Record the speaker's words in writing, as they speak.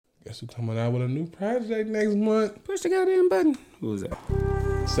Guess who coming out with a new project next month? Push the goddamn button. Who was that?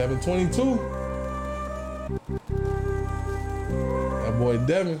 722. That boy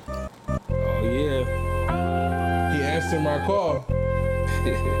Devin. Oh yeah. He answered my call.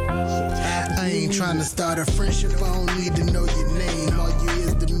 I ain't trying to start a friendship, I don't need to know your name. All you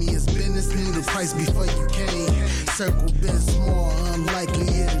is to me is business, knew the price before you came. Circle been small, unlikely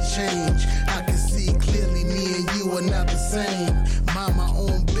it'll change. I can see clearly me and you are not the same. Mind my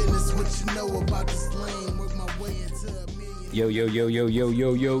own business, what you know about this lane. Work my way into a million.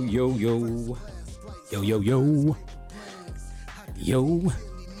 Yo.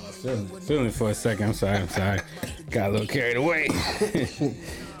 Feeling it for a second. I'm sorry. Got a little carried away.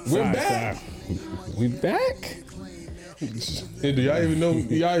 We're back. We back? Hey, do y'all even know?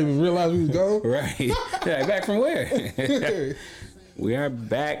 Y'all even realize we was gone? Right. Yeah, back from where? We are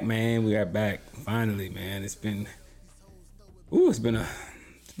back, man. We are back. Finally, man. It's been a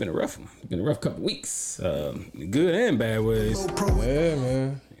rough one. It's been a rough couple weeks. Good and bad ways. Yeah,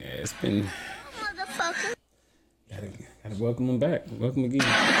 man. Yeah, it's been. Motherfucker. Gotta welcome them back. Welcome again.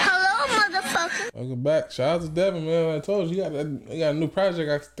 Hello, motherfucker. Welcome back. Shout out to Devin, man. I told you, he got a new project.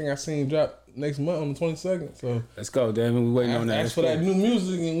 I think I seen drop next month on the 22nd. So Let's go, Devin. We waiting on that. ask for that new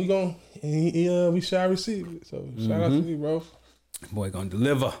music, and we shall receive it. So shout out to you, bro. Boy, gonna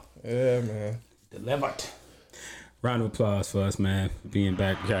deliver. Yeah, man. Delivered. Round of applause for us, man, for being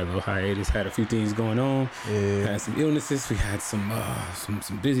back. We had a little hiatus, had a few things going on. Yeah. Had some illnesses. We had some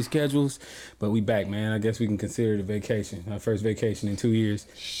busy schedules, but we back, man. I guess we can consider it a vacation. Our first vacation in 2 years.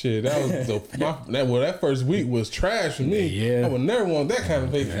 Shit, that was that first week was trash for me. Yeah. I would never want that kind of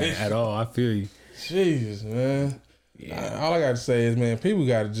vacation At all. I feel you. Jesus, man. Yeah. All I got to say is, man, people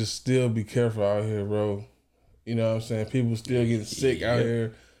got to just still be careful out here, bro. You know what I'm saying? People still getting sick out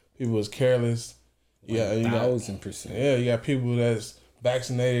here. People is careless. Yeah, 1,000%. Yeah, you got people that's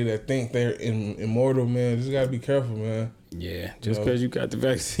vaccinated that think they're immortal, man. Just got to be careful, man. Yeah, just because you got the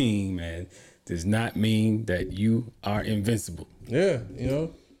vaccine, man, does not mean that you are invincible. Yeah,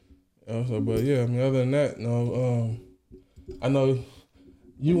 but yeah, I mean, other than that, I know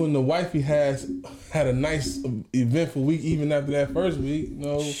you and the wifey had a nice eventful week even after that first week,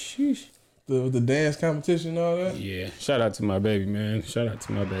 Sheesh. The dance competition and all that. Yeah, shout out to my baby, man. Shout out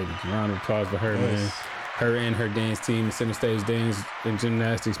to my baby. Round of applause for her, man. Her and her dance team, the center stage dance and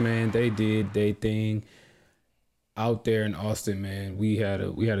gymnastics, man. They did their thing out there in Austin, man. We had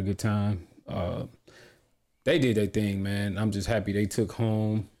a good time. They did their thing, man. I'm just happy they took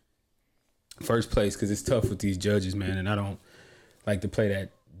home first place because it's tough with these judges, man. And I don't like to play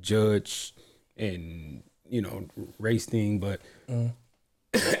that judge and race thing, but.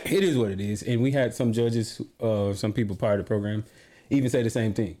 It is what it is. And we had some judges, some people part of the program, even say the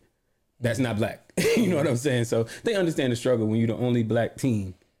same thing. That's not black. You know what I'm saying? So they understand the struggle when you're the only black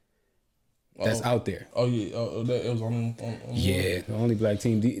team that's out there. Oh, yeah. It was on yeah, the only black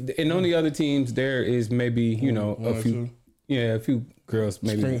team. And on the other teams, there is maybe, a few girls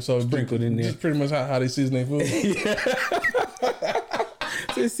maybe sprinkled in there. Just pretty much how they season their food.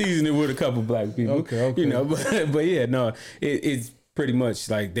 Just season it with a couple black people. Okay. But yeah, no, it's pretty much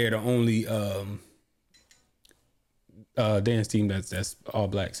like they're the only dance team that's all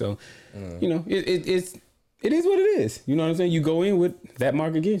black. So it is what it is. You know what I'm saying? You go in with that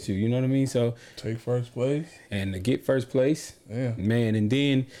mark against you. You know what I mean? So take first place and to get first place, man. And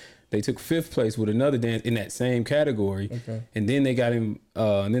then they took fifth place with another dance in that same category. Okay. And then they got him.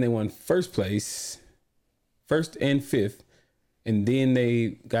 And then they won first and fifth. And then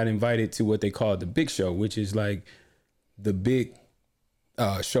they got invited to what they call the big show, which is like the big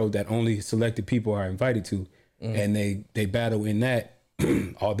show that only selected people are invited to, and they battle in that,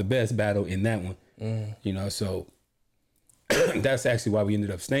 all the best battle in that one. So that's actually why we ended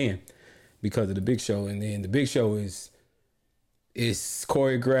up staying, because of the big show. And then the big show is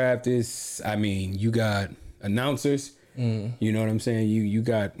choreographed. You got announcers. You know what I'm saying? You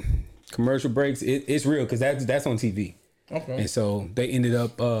got commercial breaks. It's real because that's on TV. Okay. And so they ended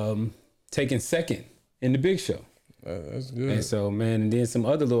up taking second in the big show. That's good. And so, man, and then some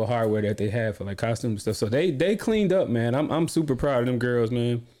other little hardware that they have for like costumes and stuff. So they cleaned up, man. I'm super proud of them girls,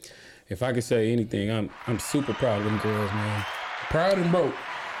 man. If I could say anything, I'm super proud of them girls, man. Proud and broke.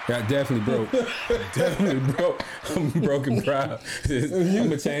 Yeah, definitely broke. Definitely broke. I'm broke and proud. I'm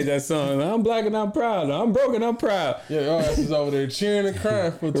gonna change that song. I'm black and I'm proud. I'm broke and I'm proud. Yeah, your ass is over there cheering and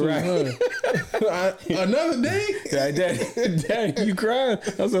crying for 200. Another day? Daddy, you crying?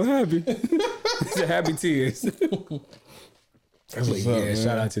 I'm so happy. It's a happy tears. That's what's up, man.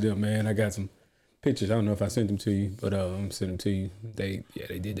 Shout out to them, man. I got some pictures. I don't know if I sent them to you, but I'm sending them to you. They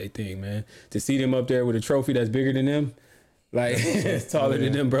did their thing, man. To see them up there with a trophy that's bigger than them, Like it's taller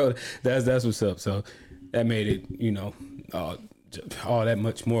than them, bro. That's what's up. So that made it, you know, all that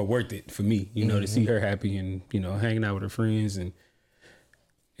much more worth it for me, you know, to see her happy and, you know, hanging out with her friends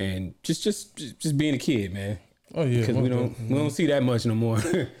and just being a kid, man. Oh yeah, because we don't see that much no more.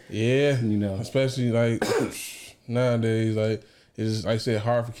 Yeah, you know, especially like nowadays, like it's like I said,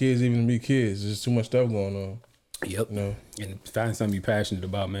 hard for kids even to be kids. There's just too much stuff going on. Yep. You know, and find something you're passionate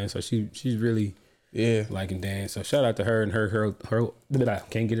about, man. So she's really liking dance. So shout out to her and her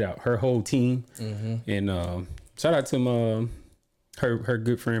can't get it out. Her whole team, and shout out to her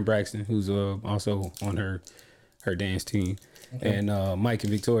good friend Braxton, who's also on her dance team. Okay. And Mike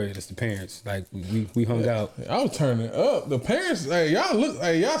and Victoria, that's the parents. Like we hung out. I was turning up. The parents, like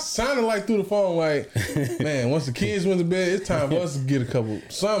y'all sounded like through the phone, like, man, once the kids went to bed, it's time for us to get a couple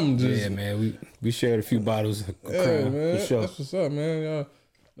something. Just, yeah, man. We shared a few bottles of Crown, man. for sure. That's what's up, man. Y'all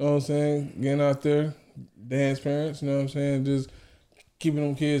know what I'm saying? Getting out there, dance parents, you know what I'm saying? Just keeping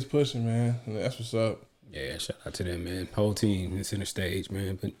them kids pushing, man. And that's what's up. Yeah, shout out to them, man. Whole team is center stage,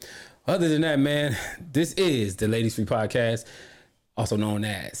 man. But other than that, man, this is the Ladies Free Podcast, also known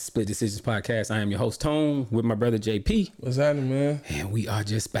as Split Decisions Podcast. I am your host, Tone, with my brother, JP. What's happening, man? And we are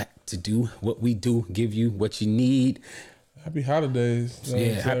just back to do what we do, give you what you need. Happy holidays.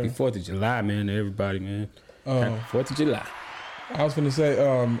 Yeah, happy 4th of July, man, to everybody, man. Happy 4th of July. I was going to say,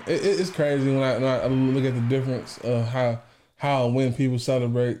 it's crazy when I look at the difference of how and when people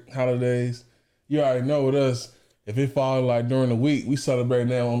celebrate holidays. You already know with us, if it falls like during the week, we celebrate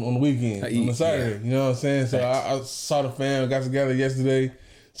now on the weekend, on the Saturday. Yeah. You know what I'm saying? So I saw the fam, got together yesterday,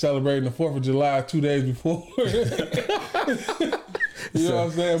 celebrating the 4th of July 2 days before. You know what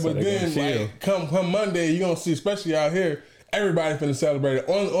I'm saying? But then, like, come Monday, you're going to see, especially out here, everybody finna celebrate it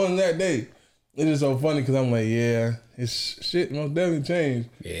on that day. It is so funny because I'm like, yeah, it's shit most definitely changed.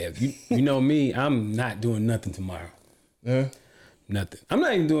 Yeah, you know me, I'm not doing nothing tomorrow. Yeah. Nothing. I'm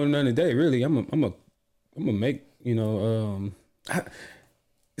not even doing nothing today, really. I'm gonna make, you know, it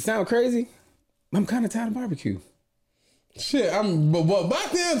sound crazy. I'm kind of tired of barbecue. Shit, but by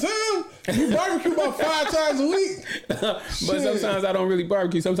damn time, you barbecue about 5 times a week. But sometimes I don't really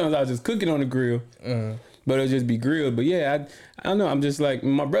barbecue. Sometimes I just cook it on the grill. But it'll just be grilled. But yeah, I don't know. I'm just like,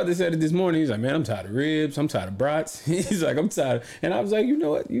 my brother said it this morning. He's like, man, I'm tired of ribs. I'm tired of brats. He's like, I'm tired. And I was like, you know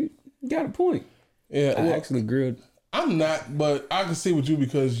what? You got a point. Yeah, I actually grilled. I'm not, but I can see with you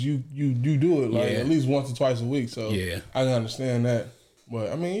because you do it like at least once or twice a week. So I can understand that.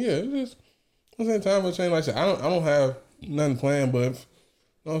 But I mean, yeah, it's just at the same time, it change. Like I said, I don't have nothing planned. But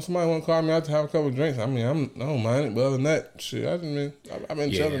if somebody want to call me out to have a couple of drinks, I mean, I don't mind it. But other than that, shit, I've been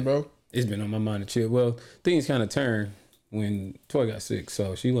chilling, bro. It's been on my mind to chill. Well, things kind of turned when Toy got sick,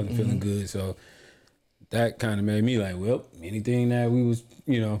 so she wasn't feeling good. So that kind of made me like, well, anything that we was,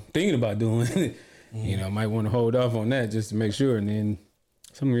 you know, thinking about doing. You know, might want to hold off on that just to make sure. And then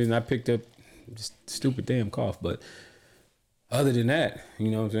some reason I picked up just stupid damn cough. But other than that, you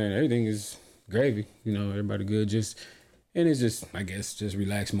know what I'm saying, everything is gravy. You know, everybody good. And it's just, I guess, just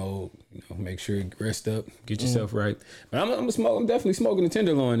relax mode. You know, make sure you rest up, get yourself right. But I'm definitely smoking the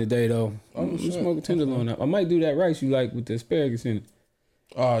tenderloin today, though. I'm smoking tenderloin. I might do that rice you like with the asparagus in it.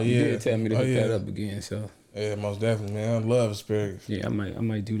 Oh, yeah. You did tell me to hook that up again, so. Yeah, most definitely, man. I love asparagus. Yeah, I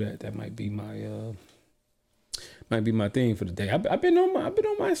might do that. That might be my thing for the day. I've been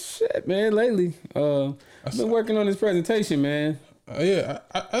on my shit, man, lately. I've been working on this presentation, man. Yeah,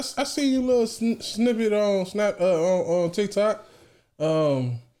 I see your little snippet on on TikTok.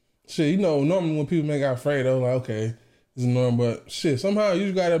 Shit, you know, normally when people make Alfredo, like, okay, it's normal, but shit, somehow you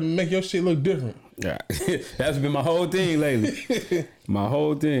just gotta make your shit look different. Yeah, that's been my whole thing lately. My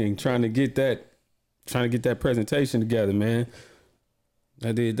whole thing, trying to get that presentation together, man.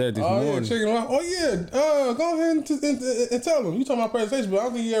 I did that this morning. Yeah, checking out. Oh yeah, go ahead and tell them. You talking about presentation, but I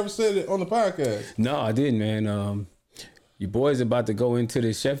don't think you ever said it on the podcast. No, I didn't, man. Your boy's about to go into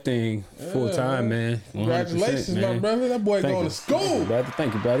this chef thing full time, man. Congratulations, man. My brother. That boy going to school.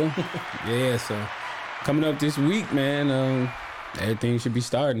 Thank you, brother. Yeah, so coming up this week, man. Everything should be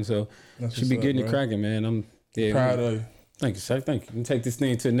starting, so should be getting it cracking, man. I'm proud of you. Thank you, sir. Thank you. You can take this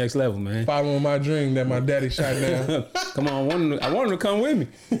thing to the next level, man. Following my dream that my daddy shot down. Come on, I want him to come with me.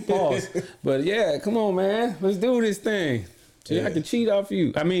 Pause. But yeah, come on, man. Let's do this thing. Yeah. I can cheat off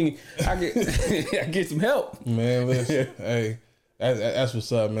you. I mean, I get some help. Man, listen, hey, that's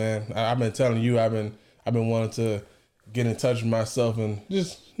what's up, man. I've been telling you, I've been wanting to get in touch with myself and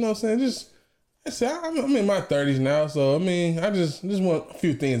just, you know what I'm saying, I'm in my 30s now, so I mean, I just want a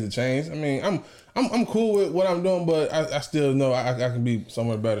few things to change. I mean, I'm cool with what I'm doing, but I still know I can be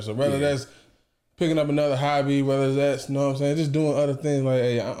somewhere better. So whether that's picking up another hobby, whether that's, you know what I'm saying, just doing other things, like,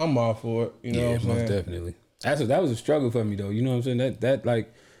 hey, I'm all for it. You know what I'm saying? Most definitely. That was a struggle for me though. You know what I'm saying? That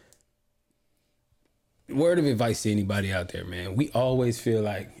like, word of advice to anybody out there, man. We always feel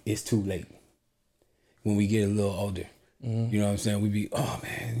like it's too late when we get a little older. You know what I'm saying? We be, oh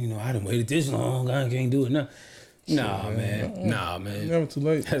man, you know, I done waited this long. I can't do it now. Nah, man. Nah, man. Never too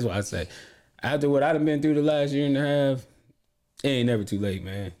late. That's what I say. After what I've been through the last year and a half, it ain't never too late,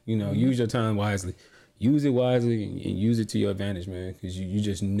 man. You know, use your time wisely. Use it wisely and use it to your advantage, man, because you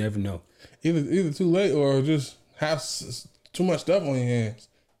just never know. Either too late or just have too much stuff on your hands.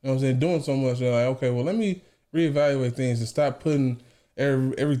 You know what I'm saying? Doing so much, you're like, okay, well, let me reevaluate things and stop putting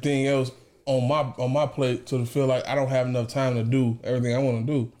everything else on my plate to feel like I don't have enough time to do everything I want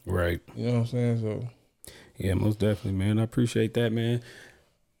to do. Right. You know what I'm saying? So, yeah, most definitely, man. I appreciate that, man.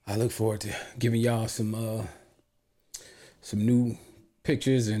 I look forward to giving y'all some new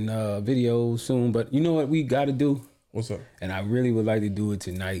pictures and videos soon. But you know what we got to do? What's up? And I really would like to do it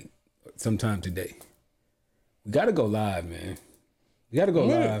tonight, sometime today. We got to go live, man. We got to go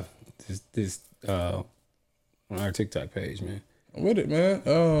live this on our TikTok page, man. I'm with it,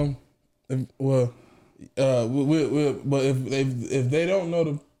 man. But if they don't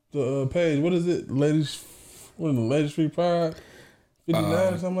know the page, what is it? Ladies Free Pride 59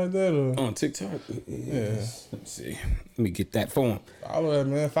 or something like that, or on TikTok. Yeah. Let me see. Let me get that for 'em. Follow that,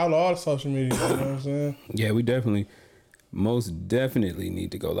 man. Follow all the social media. You know what I'm saying? Yeah, we most definitely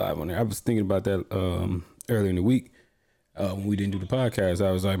need to go live on there. I was thinking about that earlier in the week when we didn't do the podcast.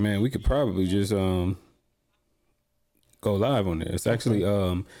 I was like, man, we could probably just go live on there. It's actually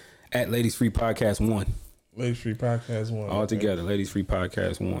at Ladies Free Podcast 1. Ladies Free Podcast 1. All together, Ladies Free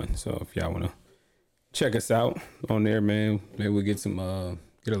Podcast 1. So if y'all want to check us out on there, man, maybe we'll get a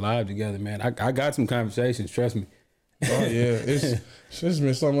live together, man. I got some conversations, trust me. Oh yeah, it's just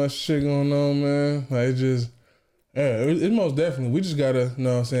been so much shit going on, man. Like it's most definitely. We just gotta, you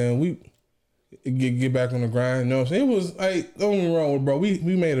know what I'm saying, we get back on the grind. You know what I'm saying? It was like, don't get me wrong, bro. We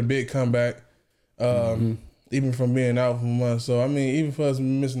made a big comeback, even from being out for months. So I mean, even for us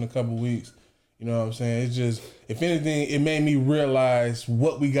missing a couple weeks, you know what I'm saying? It's just, if anything, it made me realize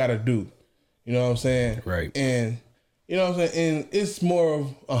what we gotta do. You know what I'm saying? Right. And you know what I'm saying? And it's more of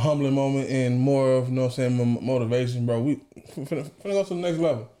a humbling moment and more of, you know what I'm saying, motivation, bro. We finna go to the next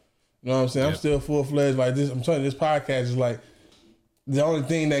level. You know what I'm saying? Yep. I'm still full-fledged like this. I'm telling you, this podcast is like the only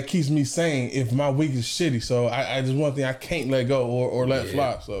thing that keeps me sane if my week is shitty. So I just one thing I can't let go or let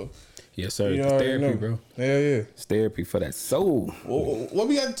flop. So yes, sir. you It's therapy, bro. Hell yeah. It's therapy for that soul. Well, what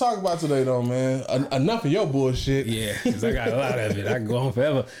we got to talk about today, though, man? Enough of your bullshit. Yeah, because I got a lot of it. I can go on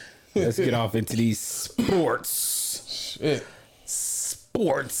forever. Let's get off into these sports. Shit.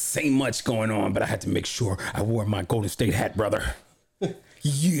 Sports, ain't much going on, but I had to make sure I wore my Golden State hat, brother.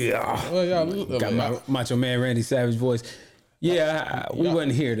 Yeah. Well, y'all, Got my Macho Man Randy Savage voice. Yeah, we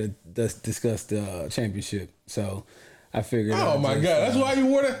wasn't here to discuss the championship, so I figured. Oh my God, that's why you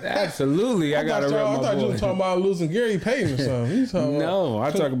wore that. Absolutely, I got to rep I my thought you boy. were talking about losing Gary Payton or something. You talking No,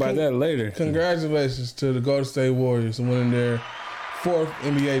 I'll talk about that later. Congratulations to the Golden State Warriors on winning their 4th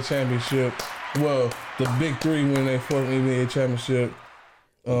NBA championship. Well, the Big Three winning their 4th NBA championship.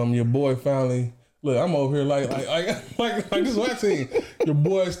 Your boy finally. Look, I'm over here like this is my team. Your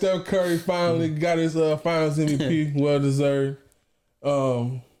boy Steph Curry finally got his Finals MVP, well deserved.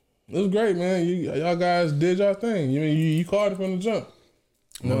 It was great, man. Y'all guys did y'all thing. You called it from the jump.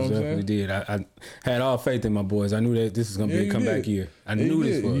 You know what I'm definitely saying? did. I had all faith in my boys. I knew that this was gonna be a comeback year. I knew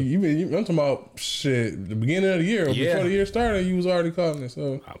this was. I'm talking about shit. The beginning of the year, before the year started, you was already calling it.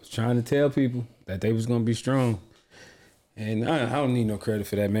 So I was trying to tell people that they was gonna be strong. And I don't need no credit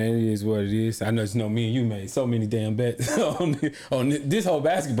for that, man. It is what it is. I know me and you made so many damn bets on this whole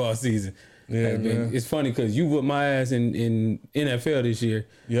basketball season. Yeah, man. It's funny because you whooped my ass in NFL this year,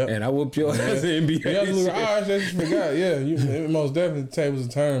 and I whooped your ass in NBA this year. I just forgot. Yeah, it most definitely the tables a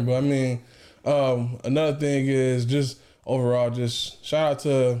turn. But I mean, another thing is just overall, just shout out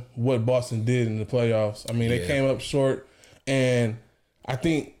to what Boston did in the playoffs. I mean, they came up short, and I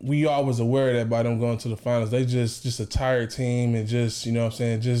think we all was aware of that by them going to the finals. They just a tired team, and just, you know what I'm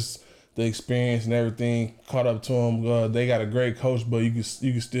saying, just the experience and everything caught up to them. They got a great coach, but you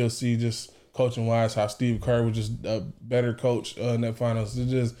can still see just coaching wise how Steve Kerr was just a better coach in that finals.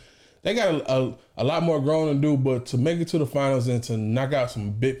 They got a lot more growing to do, but to make it to the finals and to knock out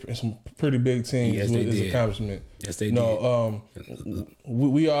some pretty big teams is an accomplishment. Yes, they did.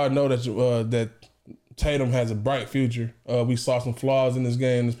 We all know that Tatum has a bright future. We saw some flaws in this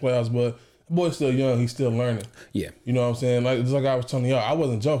game, in this playoffs, but the boy's still young. He's still learning. Yeah. You know what I'm saying? It's like I was telling y'all, I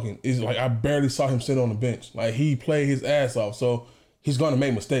wasn't joking. It's like I barely saw him sit on the bench. Like, he played his ass off. So he's going to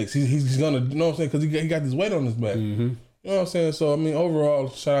make mistakes. He's going to, you know what I'm saying? Because he got this weight on his back. Mm-hmm. You know what I'm saying? So, I mean, overall,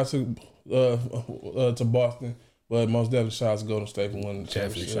 shout out to to Boston, but most definitely shout out to Golden State for winning the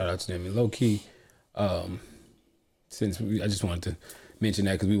Definitely championship. shout out to them. And low key, I just wanted to mention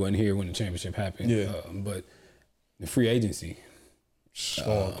that because we wasn't here when the championship happened. Yeah. But the free agency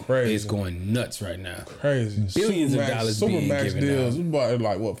Going crazy. is going nuts right now. Crazy. Billions of dollars being Supermax given deals. out. We bought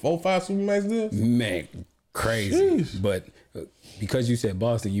like what 4-5 Supermax deals. Man, crazy. Jeez. But because you said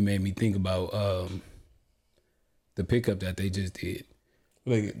Boston, you made me think about the pickup that they just did.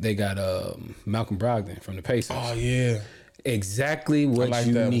 They got Malcolm Brogdon from the Pacers. Oh yeah. Exactly what like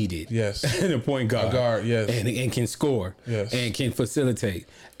you that. needed. Yes. The point guard. A guard, yes. And can score. Yes. And can facilitate.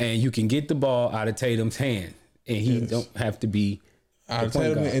 And you can get the ball out of Tatum's hand. And he don't have to be Out of the point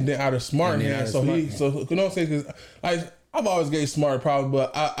Tatum guard. and then out of Smart And then hands. out of So Smart so you know what I'm saying? Because I've always gave Smart problems,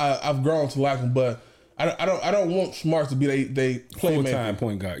 but I've grown to like him. But I don't want Smart to be they playmaker. full-time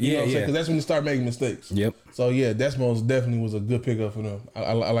point guard. You know Yeah, what I'm saying? yeah. Because that's when you start making mistakes. Yep. So yeah, that's most definitely was a good pickup for them.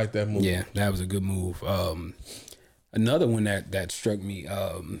 I like that move. Yeah, that was a good move. Another one that struck me.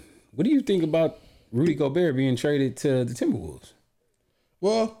 What do you think about Rudy Gobert being traded to the Timberwolves?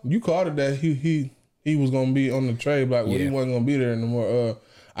 Well, you called it that he was gonna be on the trade block. Well, he Yeah. wasn't gonna be there anymore.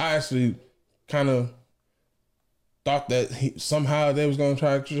 I actually kind of thought that somehow they was gonna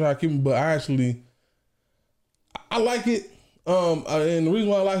try to keep him, but I like it. And the reason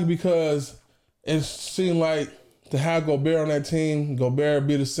why I like it because it seemed like to have Gobert on that team, Gobert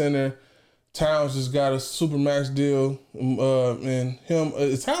be the center. Towns just got a super max deal, and him.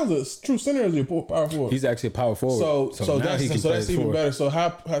 Towns a true center is your power forward. He's actually a power forward. So now he can play that's the even forward. better. So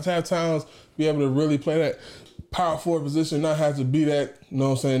have Towns be able to really play that power forward position, not have to be that, you know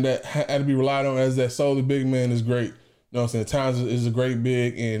what I'm saying, that had to be relied on as that solely big man is great. You know what I'm saying? Towns is a great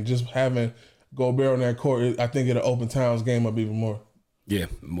big, and just having Gobert on that court, I think it'll open Towns' game up even more. Yeah,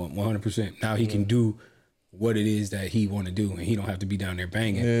 100%. Now he can do what it is that he want to do, and he don't have to be down there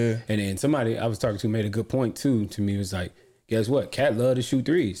banging. Yeah. And then somebody I was talking to made a good point too to me. It was like, guess what? Cat love to shoot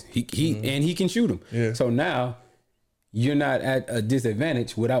threes. He and he can shoot them. Yeah. So now you're not at a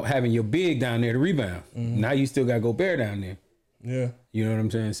disadvantage without having your big down there to rebound. Now you still got Gobert down there. Yeah. You know what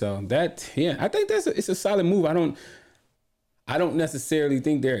I'm saying? So that, I think it's a solid move. I don't necessarily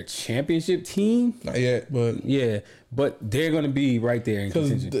think they're a championship team. Not yet, but Yeah, but they're gonna be right there in because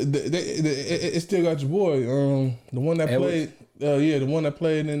contention. it still got your boy, the one that Edwards? played, the one that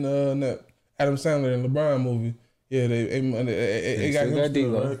played in that Adam Sandler and LeBron movie. Yeah, they got Still him still,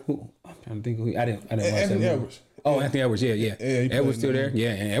 D-Lo. right? Who- I'm trying to think who I didn't watch that Anthony movie. Edwards. Oh, Anthony Edwards. Yeah. he played Edwards in still that there. movie. Yeah,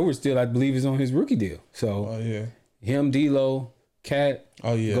 and Edwards still, I believe, is on his rookie deal. So Oh yeah. him, D-Lo, Cat,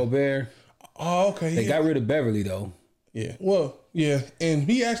 Oh yeah. Gobert. Oh okay. They yeah. got rid of Beverly though. Yeah. Well, yeah, and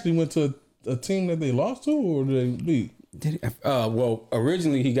he actually went to a team that they lost to, or did they beat? Did he? Well,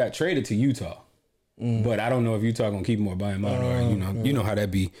 originally he got traded to Utah, but I don't know if Utah gonna keep him or buy him out. Or you know how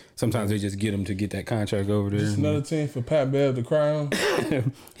that be. Sometimes they just get him to get that contract over there. It's another team for Pat Bev to cry on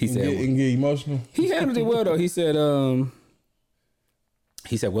He and said get emotional. he handled it well though. He said well,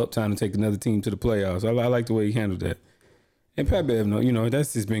 time to take another team to the playoffs. I like the way he handled that. And Pat Bev,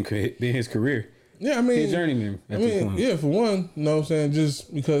 that's just been his career. Yeah, I mean, He's a journeyman at this point. yeah, for one, you know what I'm saying,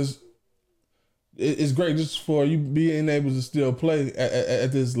 just because it's great just for you being able to still play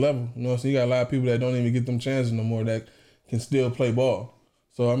at this level. You know, so you got a lot of people that don't even get them chances no more that can still play ball.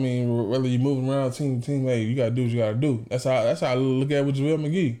 So I mean, whether you're moving around team to team, hey, you gotta do what you gotta do. That's how I look at it with JaVale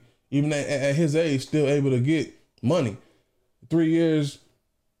McGee. Even at his age, still able to get money. 3 years,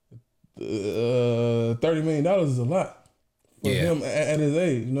 $30 million is a lot for him at his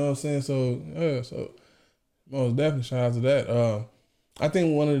age. You know what I'm saying? So yeah, so most definitely shout out to that. I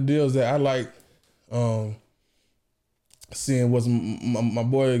think one of the deals that I like seeing was my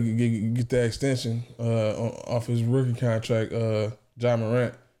boy get that extension off his rookie contract, Ja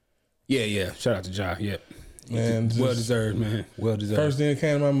Morant. Yeah. Shout out to Ja. Yeah. Man, just- Well deserved, man. Well deserved. First thing that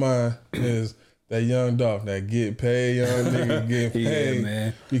came to my mind is that young dog, that get paid young nigga get paid, Yeah,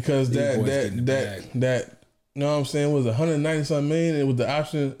 man. because These that boys getting the bag. you know what I'm saying, was 190 something million, and with the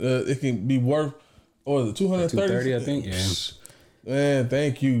option it can be worth, or was it 230? 230, I think. Yeah. Man,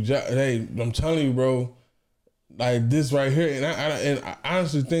 thank you. Hey, I'm telling you, bro. Like this right here, and I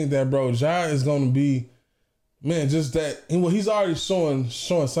honestly think that, bro, Ja is gonna be, man, just that. Well, he's already showing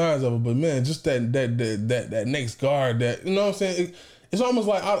signs of it, but man, just that next guard, that, you know what I'm saying. It's almost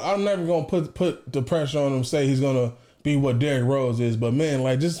like I'm never gonna put the pressure on him, say he's gonna be what Derrick Rose is, but man,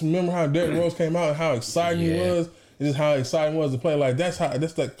 like, just remember how Derrick Rose came out and how exciting he was, and just how exciting it was to play. Like that's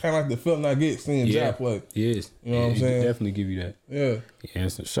the kind of like the feeling I get seeing Ja play. He is. You know what I'm saying? Definitely give you that. Yeah, Yeah.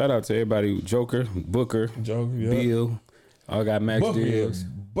 So shout out to everybody. Joker, Booker, Joker, yeah. Bill. All got max Booker, deals.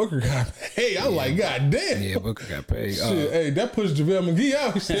 Booker got paid. I'm like, God damn. Yeah, Booker got paid. Shit, hey, that pushed JaVale McGee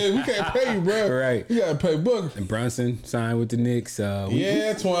out. He said, we can't pay you, bro. Right. You got to pay Booker. And Brunson signed with the Knicks. Twine.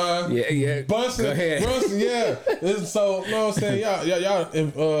 Yeah. Brunson, Go ahead. yeah. So, you know what I'm saying? Y'all,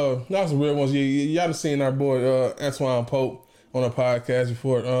 if, y'all some real ones. Y'all done seen our boy Antoine Pope on a podcast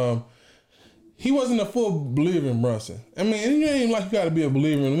before. He wasn't a full believer in Brunson. I mean, it ain't like you got to be a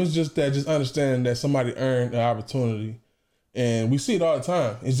believer in him. It's just understanding that somebody earned an opportunity. And we see it all the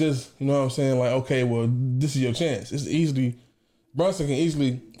time. It's just, you know what I'm saying? Like, okay, well, this is your chance. Brunson can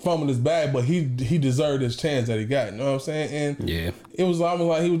easily fumble his bag, but he deserved his chance that he got. You know what I'm saying? And it was almost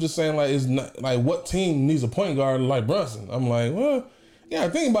like he was just saying, like, it's not like what team needs a point guard like Brunson? I'm like, well, yeah,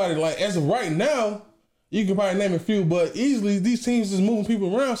 think about it. Like, as of right now, you can probably name a few, but easily these teams is moving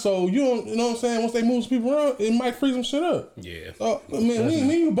people around. So you know what I'm saying? Once they move people around, it might free some shit up. Yeah. So I mean, me and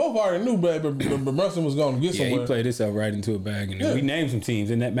you both already knew, but Brunson was going to get somewhere. Yeah, he played himself right into a bag, and we named some teams.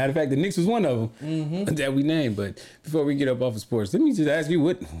 And that matter of fact, the Knicks was one of them that we named. But before we get up off of sports, let me just ask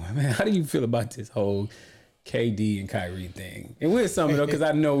you, how do you feel about this whole KD and Kyrie thing? And we'll sum it up because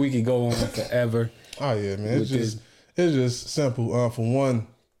I know we could go on forever. Oh yeah, man. It's just simple. For one,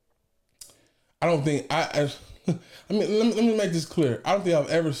 I don't think I mean, let me make this clear. I don't think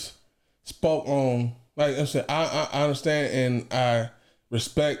I've ever spoke on, like I said, I understand and I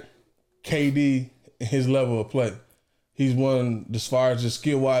respect KD and his level of play. He's one, as far as just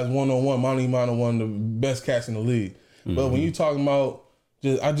skill wise, one-on-one, one of the best cats in the league. But when you talking about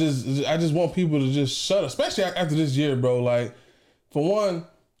I just want people to just shut up, especially after this year, bro. Like, for one,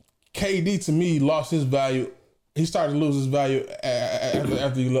 KD to me lost his value. He started to lose his value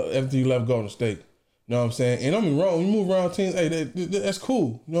after he left Golden State. You know what I'm saying? And don't be wrong, you move around teams, hey, that's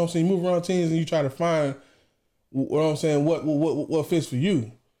cool. You know what I'm saying? You move around teams and you try to find, you know what I'm saying, what fits for you.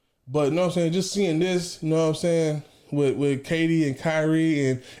 But you know what I'm saying? Just seeing this, you know what I'm saying, with KD and Kyrie,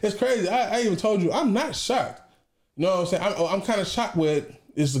 and it's crazy. I even told you, I'm not shocked. You know what I'm saying? I'm kind of shocked with,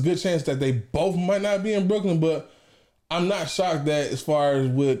 it's a good chance that they both might not be in Brooklyn, but I'm not shocked that as far as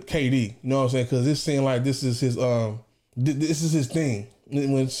with KD, you know what I'm saying? Because it seems like this is his thing.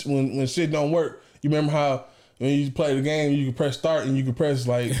 When shit don't work, you remember how when you play the game, you can press start and you can press,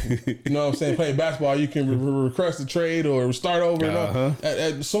 like, you know what I'm saying, playing basketball, you can request a trade or start over.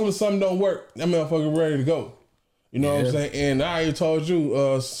 As soon as something don't work, that motherfucker ready to go. You know what I'm saying? And I already told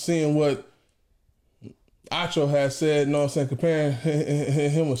you, seeing what Acho has said, you know what I'm saying, comparing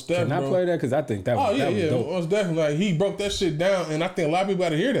him with Steph. Can I play that? Because I think that was dope. Most definitely. Like, he broke that shit down, and I think a lot of people got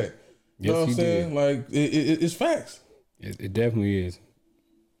to hear that. You know what I'm saying? Like, it's facts. It definitely is.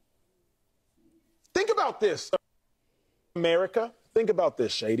 Think about this, America. Think about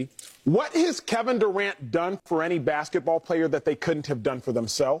this, Shady. What has Kevin Durant done for any basketball player that they couldn't have done for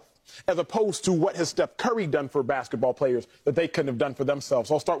themselves? As opposed to what has Steph Curry done for basketball players that they couldn't have done for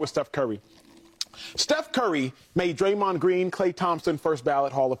themselves? I'll start with Steph Curry. Steph Curry made Draymond Green, Klay Thompson first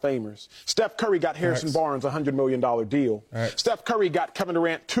ballot Hall of Famers. Steph Curry got Harrison Barnes a $100 million deal. Steph Curry got Kevin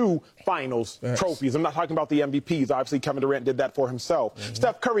Durant 2 finals trophies. I'm not talking about the MVPs. Obviously, Kevin Durant did that for himself.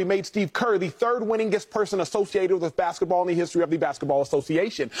 Steph Curry made Steve Kerr the 3rd winningest person associated with basketball in the history of the Basketball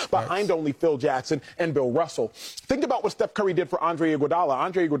Association, behind only Phil Jackson and Bill Russell. Think about what Steph Curry did for Andre Iguodala.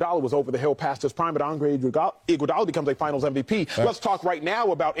 Andre Iguodala was over the hill past his prime, but Andre Iguodala becomes a finals MVP. Let's talk right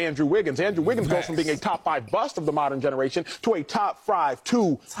now about Andrew Wiggins. Andrew Wiggins goes from being a top 5 bust of the modern generation to a top 5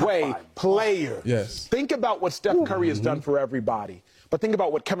 two-way player. Yes. Think about what Steph Curry has done for everybody, but think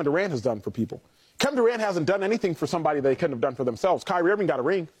about what Kevin Durant has done for people. Kevin Durant hasn't done anything for somebody they couldn't have done for themselves. Kyrie Irving got a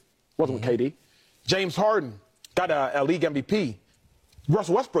ring. Wasn't with KD. James Harden got a league MVP.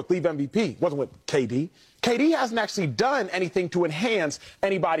 Russell Westbrook, league MVP. Wasn't with KD. KD hasn't actually done anything to enhance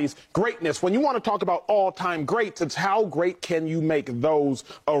anybody's greatness. When you want to talk about all-time greats, it's how great can you make those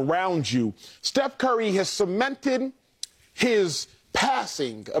around you. Steph Curry has cemented his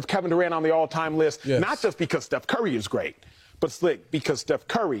passing of Kevin Durant on the all-time list, not just because Steph Curry is great, but Slick, because Steph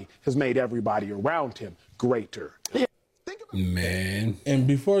Curry has made everybody around him greater. Man. And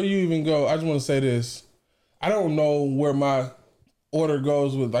before you even go, I just want to say this. I don't know where my order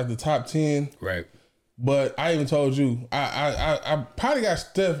goes with, like, the top 10. Right. But I even told you, I probably got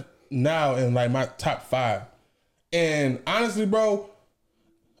Steph now in, like, my top 5. And honestly, bro,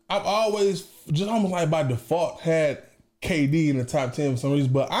 I've always, just almost like by default, had KD in the top 10 for some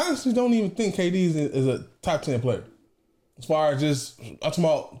reason. But I honestly don't even think KD is a top 10 player. As far as just, I'm talking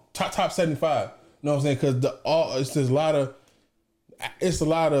about top 75. You know what I'm saying? Because it's just a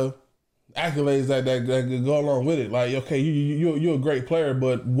lot of accolades that go along with it. Like, okay, you're a great player,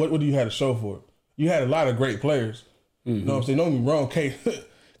 but what do you have to show for it? You had a lot of great players. You know what I'm saying? Don't get me wrong,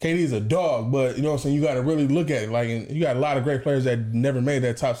 KD's a dog, but you know what I'm saying. You got to really look at it. Like, and you got a lot of great players that never made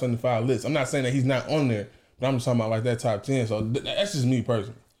that top 75 list. I'm not saying that he's not on there, but I'm just talking about like that top 10. So that's just me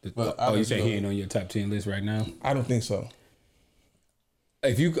personally. But you say he ain't on your top 10 list right now? I don't think so.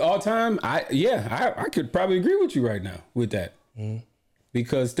 If you all time, I could probably agree with you right now with that.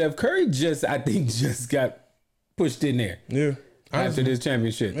 Because Steph Curry just got pushed in there. Yeah. After this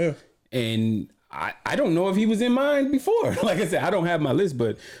championship. Yeah. And I don't know if he was in mine before. Like I said, I don't have my list,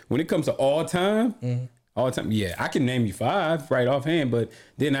 but when it comes to all time, yeah, I can name you 5 right offhand, but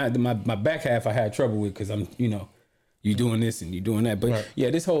then my back half I had trouble with because I'm, you doing this and you doing that. But yeah,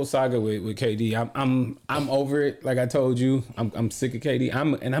 this whole saga with KD, I'm over it. Like I told you, I'm sick of KD.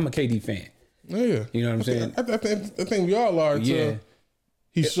 I'm a KD fan. Yeah. You know what I'm saying? I think we all are too. Yeah.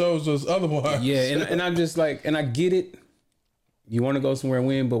 He shows us otherwise. Yeah, and I'm just like, and I get it. You want to go somewhere and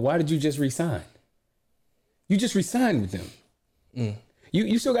win, but why did you just resign? You just resigned with them.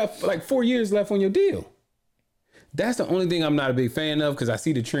 You still got like 4 years left on your deal. That's the only thing I'm not a big fan of because I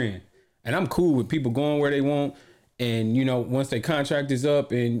see the trend. And I'm cool with people going where they want. And, once their contract is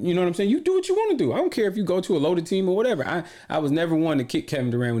up and, you know what I'm saying? You do what you want to do. I don't care if you go to a loaded team or whatever. I was never one to kick Kevin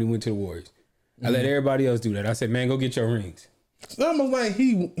Durant when he went to the Warriors. I let everybody else do that. I said, man, go get your rings. It's almost like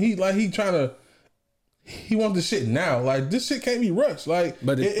he trying to, he wants the shit now. Like, this shit can't be rushed. Like,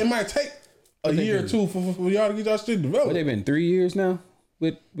 but it might take a year or two for y'all to get y'all shit developed. But they've been 3 years now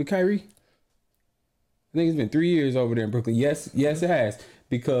with Kyrie. I think it's been 3 years over there in Brooklyn. Yes, it has.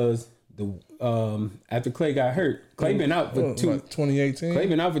 Because after Clay got hurt, Clay been out for 2018. Clay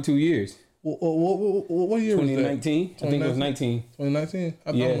been out for 2 years. What year was that? 2019. I think it was 19.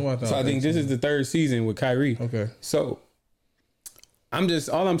 2019. So I think this is the 3rd season with Kyrie. Okay. So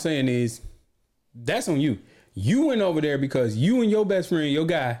all I'm saying is that's on you. You went over there because you and your best friend, your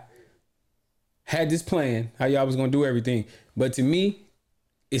guy, had this plan how y'all was gonna do everything. But to me,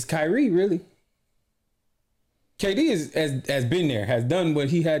 it's Kyrie really. KD has been there, has done what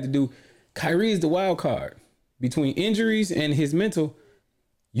he had to do. Kyrie is the wild card. Between injuries and his mental,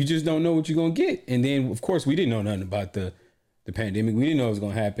 you just don't know what you're going to get. And then, of course, we didn't know nothing about the pandemic. We didn't know it was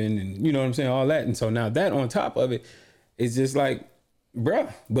going to happen. And you know what I'm saying? All that. And so now that on top of it, it's just like,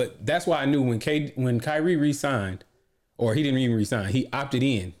 bruh. But that's why I knew when Kyrie re-signed, or he didn't even re-sign, he opted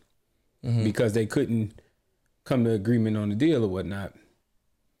in because they couldn't come to agreement on the deal or whatnot.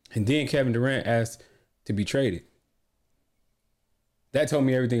 And then Kevin Durant asked to be traded. That told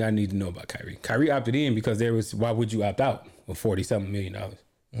me everything I need to know about Kyrie. Kyrie opted in because why would you opt out with $47 million?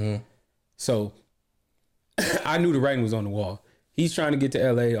 So I knew the writing was on the wall. He's trying to get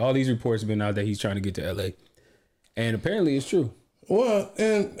to LA. All these reports have been out that he's trying to get to LA. And apparently it's true. Well,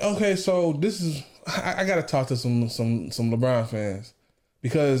 and okay, so this is, I got to talk to some LeBron fans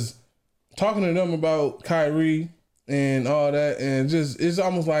because talking to them about Kyrie and all that, and just, it's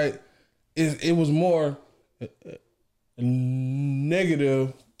almost like it was more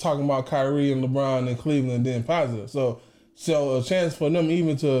negative talking about Kyrie and LeBron in Cleveland than positive. So a chance for them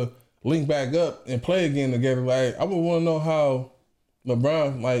even to link back up and play again together. Like, I would want to know how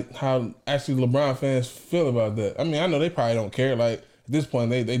LeBron fans feel about that. I mean, I know they probably don't care. Like, at this point,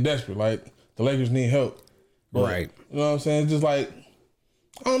 they desperate. Like, the Lakers need help. But, right. You know what I'm saying? It's just like,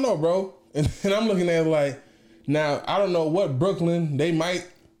 I don't know, bro. And I'm looking at it like, now, I don't know what Brooklyn, they might,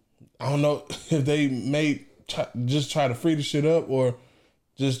 I don't know if they may just try to free the shit up or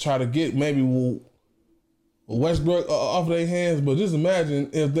just try to get maybe Westbrook off their hands. But just imagine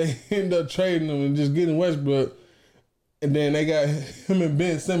if they end up trading them and just getting Westbrook, and then they got him and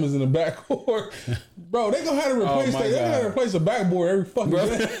Ben Simmons in the backcourt. Bro, they gonna have to replace They gonna have to replace a backboard every fucking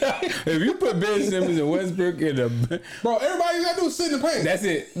day. If you put Ben Simmons and Westbrook in bro, everybody you gotta do is sit in the paint. That's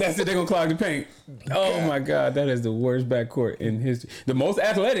it. They gonna clog the paint. Oh my God, that is the worst backcourt in history. The most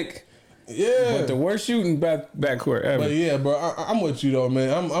athletic. Yeah, but the worst shooting backcourt ever. But yeah, bro, I'm with you though,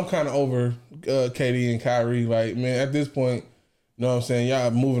 man. I'm kind of over KD and Kyrie. Like, man, at this point, you know what I'm saying?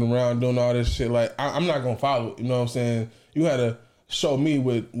 Y'all moving around doing all this shit. Like, I'm not gonna follow it. You know what I'm saying? You had to show me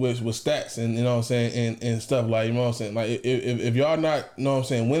with stats and you know what I'm saying and stuff like, you know what I'm saying? Like, if y'all not, you know what I'm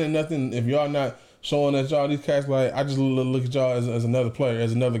saying, winning nothing, if y'all not showing that y'all these cats, like, I just look at y'all as another player,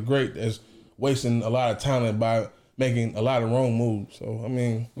 as another great that's wasting a lot of talent by making a lot of wrong moves. So I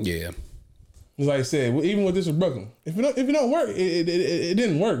mean, yeah. It's like I said, even with this with Brooklyn, if it don't work, it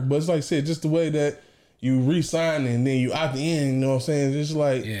didn't work. But it's like I said, just the way that you re-sign and then you opt in, you know what I'm saying? It's just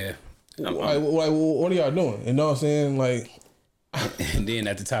like, yeah, like what are y'all doing? You know what I'm saying? Like, and then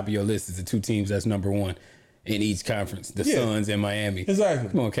at the top of your list is the two teams that's number one in each conference, the Suns and Miami. Exactly.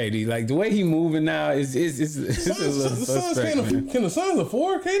 Come on, KD. Like, the way he moving now is a little suspect. Can the Suns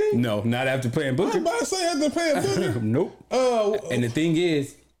afford KD? No, not after playing Booker. I'm about to say after playing Booker. Nope. And the thing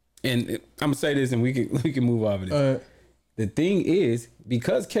is, And I'm gonna say this, and we can move off of this. All right. The thing is,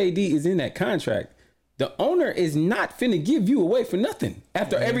 because KD is in that contract, the owner is not finna give you away for nothing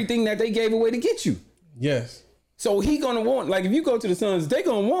after everything that they gave away to get you. Yes. So he gonna want, like, if you go to the Suns, they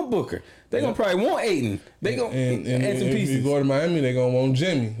gonna want Booker. They gonna probably want Ayton. They gonna And add some if pieces. you go to Miami, they gonna want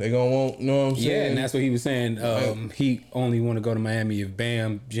Jimmy. They gonna want, you know what I'm saying? Yeah, and that's what he was saying. He only want to go to Miami if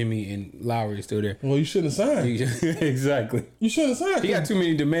Bam, Jimmy, and Lowry are still there. Well, you shouldn't have signed. Exactly. You shouldn't have signed. He got too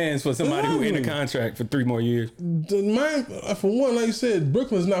many demands for somebody who in a contract for 3 more years. For one, like you said,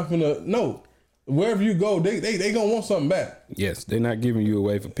 Brooklyn's not gonna know. Wherever you go, they gonna want something back. Yes, they're not giving you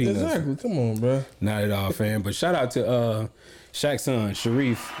away for peanuts. Exactly. Come on, bro. Not at all, fam. But shout out to Shaq's son,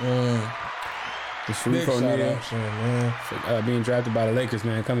 Sharif. The Sharif Big shout O'Neal, out, Sean, man. being drafted by the Lakers,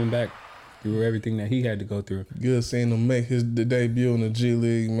 man, coming back through everything that he had to go through. Good seeing him make the debut in the G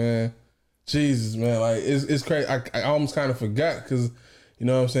League, man. Jesus, man, like it's crazy. I almost kind of forgot because, you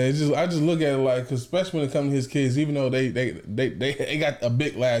know what I'm saying. I just look at it like, cause especially when it comes to his kids, even though they got a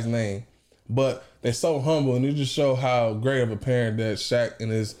big last name, but they're so humble, and it just show how great of a parent that Shaq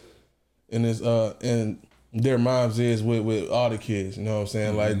and their moms is with all the kids. You know what I'm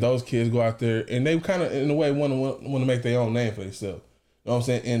saying? Like those kids go out there and they kind of in a way want to make their own name for themselves. You know what I'm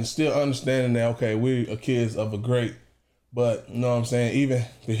saying? And still understanding that, okay, we are kids of a great, but you know what I'm saying? Even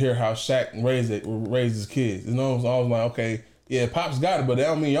to hear how Shaq raised his kids, you know, I was like, okay, yeah, Pop's got it, but that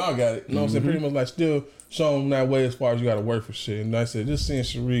don't mean y'all got it. You know what I'm saying? Pretty much like still showing them that way as far as you got to work for shit. And like I said, just seeing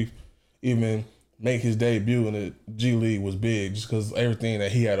Sharif even make his debut in the G League was big, just because everything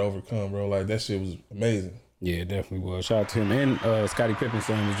that he had to overcome, bro. Like that shit was amazing. Yeah, definitely was. Shout out to him. And Scottie Pippen's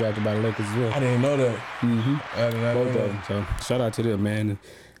son was drafted by the Lakers as well. I didn't know that. I did not know Both of them. So shout out to them, man.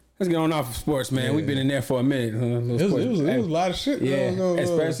 Let's get on off of sports, man. We've been in there for a minute. It was a lot of shit. Yeah,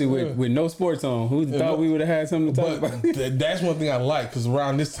 especially with no sports on. Who thought we would have had something to talk about? That's one thing I like, because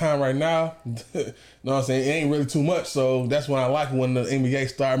around this time right now, you know what I'm saying, it ain't really too much. So that's when I like when the NBA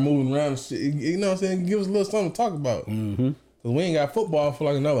start moving around and shit. You know what I'm saying? Give us a little something to talk about. Because we ain't got football for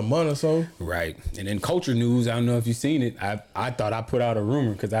like another month or so. Right. And then culture news, I don't know if you've seen it. I thought I put out a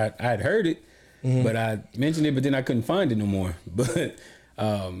rumor because I had heard it, but I mentioned it, but then I couldn't find it no more. But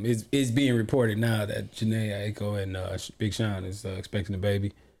it's being reported now that Janae Aiko and Big Sean is expecting a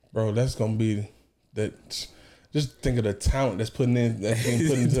baby. Bro, that's gonna be that. Just think of the talent that's being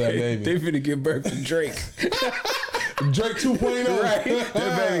put into that baby. They finna give birth to Drake. Drake 2.0. Right.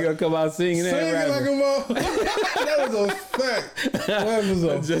 That baby gonna come out singing that like a mother. That was a fact. That was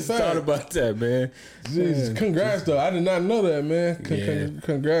a I just fact. thought about that, man. Jesus, congrats though. I did not know that, man. Congrats,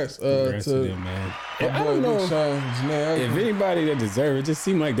 Congrats to them, man. My I boy don't know Big Sean, Janae if Aiko. anybody that deserve it, just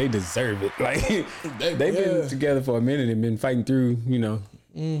seem like they deserve it. Like they've been together for a minute and been fighting through, you know,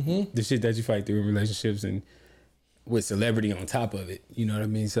 the shit that you fight through in relationships and with celebrity on top of it. You know what I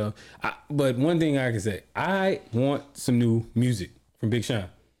mean? So, but one thing I can say, I want some new music from Big Sean.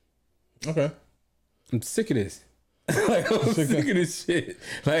 Okay. I'm sick of this. Like, I'm sick of this shit.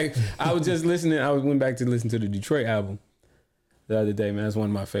 Like, I was just listening. I went back to listen to the Detroit album the other day, man. That's one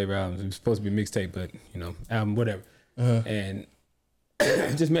of my favorite albums. It was supposed to be a mixtape, but, you know, album, whatever. And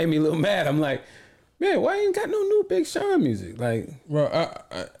it just made me a little mad. I'm like, man, why ain't got no new Big Sean music? Like, Bro,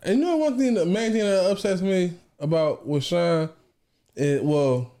 you know one thing, the main thing that upsets me about with Sean,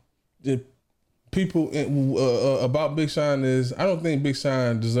 the people about Big Sean is, I don't think Big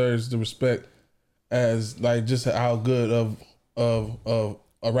Sean deserves the respect as like just how good of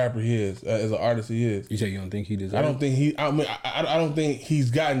a rapper he is, as an artist he is. you say you don't think he deserves I don't think he. I mean, I don't think he's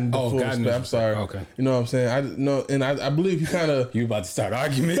gotten the full respect. I'm sorry. Okay. You know what I'm saying? I know, and I believe he kind of. You about to start an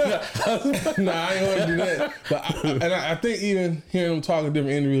argument? Nah, I ain't want to do that. But I think even hearing him talk in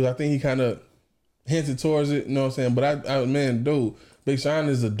different interviews, I think he kind of hinted towards it. You know what I'm saying? But man, dude, Big Sean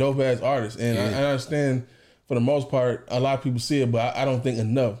is a dope ass artist, and I understand for the most part, a lot of people see it, but I don't think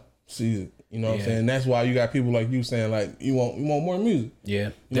enough sees it. You know what I'm saying? That's why you got people like you saying like you want more music.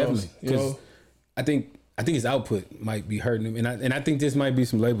 Yeah, You know, definitely. Because I think his output might be hurting him, and I think this might be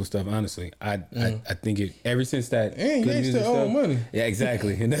some label stuff. Honestly, I think it ever since that. And Good they Music still owe stuff- money. Yeah,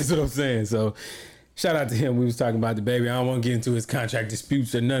 exactly, and that's what I'm saying. So, shout out to him. We was talking about the baby. I don't want to get into his contract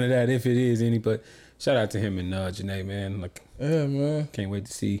disputes or none of that, if it is any. But shout out to him and Janae, man. Like, Yeah, man. can't wait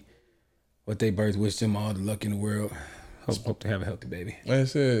to see what they birth. Wish them all the luck in the world. Hope to have a healthy baby. Like I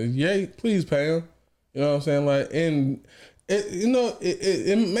said, Ye, please pay him. You know what I'm saying? Like, and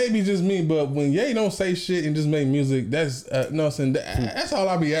it may be just me, but when Ye don't say shit and just make music, that's you know what I'm saying? That's all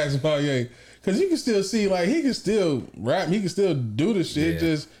I be asking about Ye. Cause you can still see, like, he can still rap, he can still do the shit,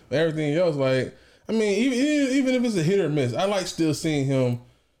 just everything else. Like, I mean, even if it's a hit or miss, I like still seeing him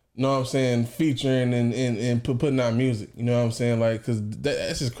you know what I'm saying, featuring and putting out music. You know what I'm saying? Like, because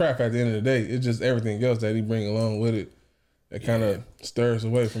that's just crap at the end of the day. It's just everything else that he bring along with it that kind of stirs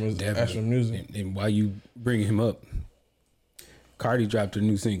away from his actual music. And while you bring him up, Cardi dropped a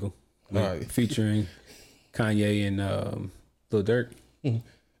new single featuring Kanye and Lil Durk.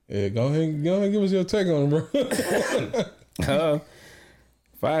 Yeah, go ahead and give us your take on it, bro.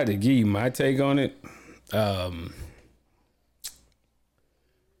 If I had to give you my take on it,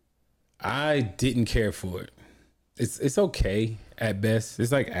 I didn't care for it. It's okay at best.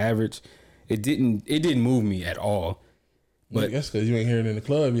 It's like average. It didn't move me at all. But that's because you ain't heard it in the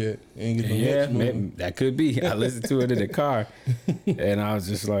club yet. You ain't get the yeah, maybe, that could be. I listened to it in the car, and I was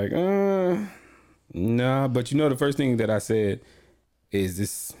just like, nah. But you know, the first thing that I said is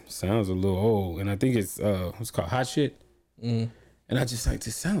this sounds a little old, and I think it's what's it called, Hot Shit. And I just like,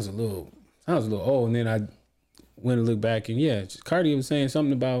 this sounds a little old. And then I went and looked back, and yeah, Cardi was saying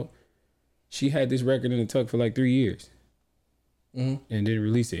something about she had this record in the tuck for like 3 years, and didn't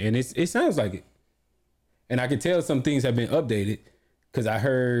release it, and it sounds like it. And I could tell some things have been updated because I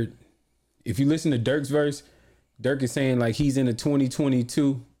heard, if you listen to Durk's verse, Durk is saying like he's in the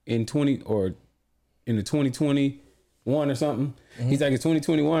 2022 or in the 2021 or something. He's like, it's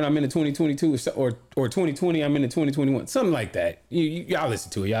 2021, I'm in the 2022, or 2020, I'm in the 2021, something like that. Y'all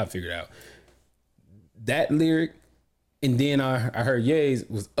listen to it, y'all figure it out. That lyric, and then I heard Ye's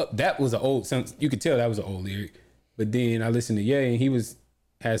was up. That was an old, you could tell that was an old lyric. But then I listened to Ye, and he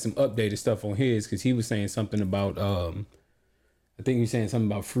had some updated stuff on his, because he was saying something about I think he was saying something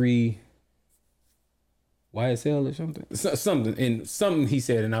about free YSL or something. Something he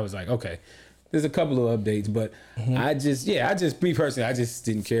said, and I was like, okay, there's a couple of updates, but me personally, I just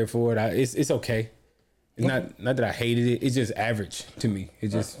didn't care for it. It's okay. It's not that I hated it. It's just average to me. It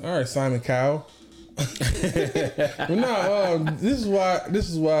just all right, Simon Cowell. But no, this is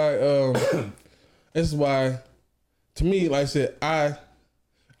why to me, like I said, let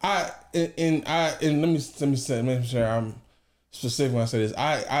me make sure I'm specific when I say this.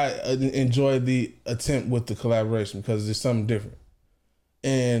 I enjoyed the attempt with the collaboration because it's something different,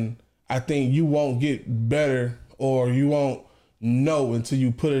 and I think you won't get better or you won't know until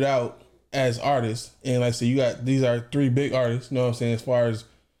you put it out as artists. And like I said, these are 3 big artists, you know what I'm saying, as far as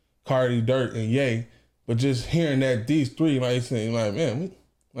Cardi, Durk, and Ye. But just hearing that these 3, like saying, like, man,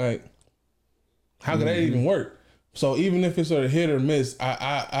 like, how could that even work? So even if it's sort of hit or miss,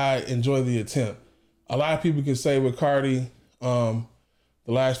 I enjoy the attempt. A lot of people can say with Cardi, the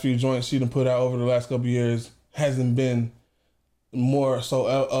last few joints she done put out over the last couple of years hasn't been more so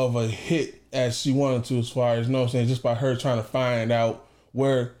of a hit as she wanted to, as far as, you know what I'm saying, just by her trying to find out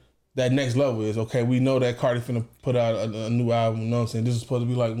where that next level is. Okay, we know that Cardi finna put out a new album, you know what I'm saying? This is supposed to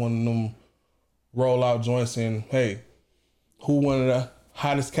be like one of them rollout joints, and hey, who one of the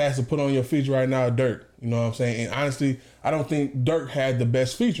hottest cats to put on your feature right now? Durk, you know what I'm saying? And honestly, I don't think Durk had the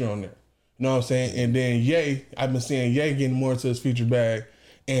best feature on there, you know what I'm saying? And then Ye, I've been seeing Ye getting more into his feature bag,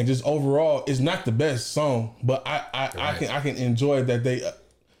 and just overall, it's not the best song, but I can enjoy that they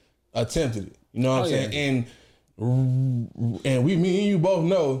attempted it, you know what I'm saying? And me and you both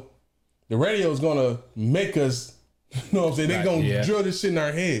know the radio is gonna make us, you know what I'm saying? They're gonna drill this shit in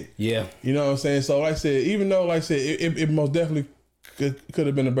our head. Yeah. You know what I'm saying? So like I said, even though like I said, it most definitely could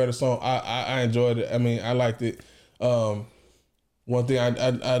have been a better song, I enjoyed it. I mean, I liked it. One thing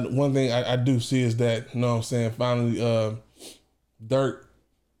I do see is that, you know what I'm saying, finally Durk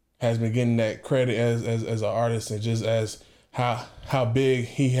has been getting that credit as an artist, and just as how big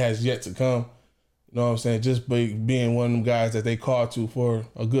he has yet to come. You know what I'm saying? Just being one of them guys that they call to for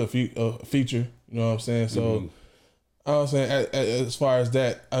a good feature. You know what I'm saying? So, I was saying, as far as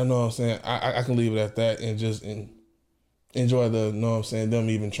that, I know what I'm saying, I can leave it at that and just enjoy the, you know what I'm saying, them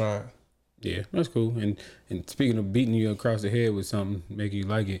even trying. Yeah, that's cool. And speaking of beating you across the head with something, making you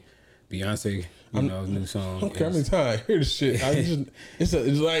like it, Beyonce, new song. Okay, how many times I hear this shit?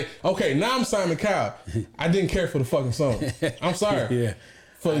 It's like, okay, now I'm Simon Cowell. I didn't care for the fucking song. I'm sorry. Yeah.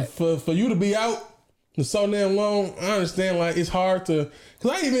 For you to be out for so damn long, I understand, like, it's hard to,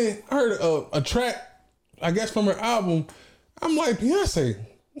 because I even heard a track, I guess, from her album. I'm like, Beyonce,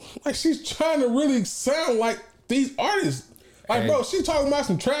 like, she's trying to really sound like these artists. Like, bro, she talking about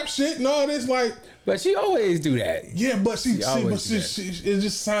some trap shit and all this, like. But she always do that. Yeah, but she it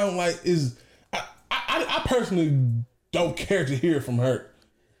just sound like I personally don't care to hear from her.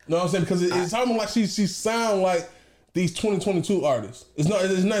 You know what I'm saying? Because it's almost like she sound like these 2022 artists. It's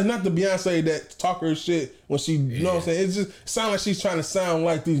not the Beyonce that talk her shit when she, you know what I'm saying? It just sounds like she's trying to sound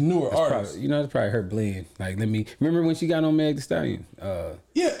like these newer artists. Probably, that's probably her blend. Like, remember when she got on Meg Thee Stallion?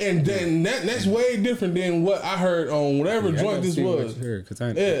 Yeah, and then that's way different than what I heard on whatever joint this was.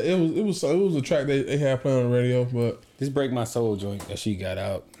 It was a track they had playing on the radio, but this Break My Soul joint that she got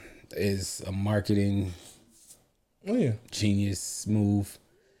out is a marketing genius move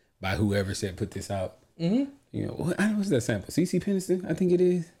by whoever said put this out. Mm-hmm. You know, what's that sample? CeCe Peniston, I think it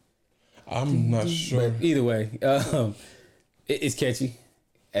is. I'm not sure. But either way, it's catchy.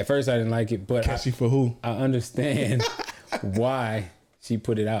 At first, I didn't like it, but catchy for who? I understand why she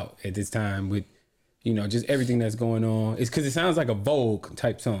put it out at this time with, just everything that's going on. It's because it sounds like a Vogue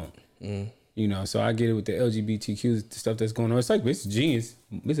type song. So I get it with the LGBTQ stuff that's going on. It's a genius.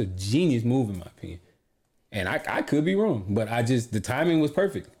 It's a genius move in my opinion, and I could be wrong, but the timing was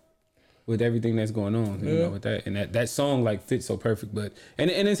perfect with everything that's going on, with that, and that song fits so perfect, but and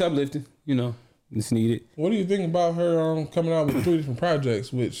it's uplifting, it's needed. What do you think about her coming out with 3 different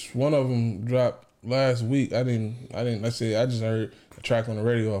projects, which one of them dropped last week? I just heard a track on the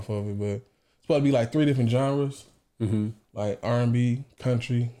radio off of it, but it's supposed to be 3 different genres, like R&B,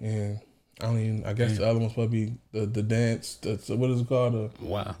 country, and I guess the other one's supposed to be the dance. What is it called?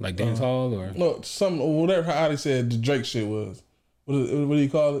 Like dance hall or no, whatever how they said the Drake shit was. What do you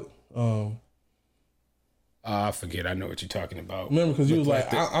call it? I forget. I know what you're talking about. Remember, because you was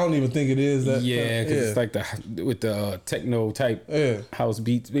like, I don't even think it is that. Yeah, because it's with the techno type house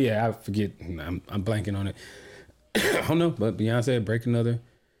beats. But yeah, I forget. I'm blanking on it. I don't know, but Beyonce break another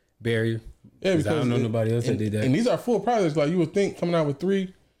barrier. Yeah, because I don't know nobody else that did that. And these are full projects. You would think coming out with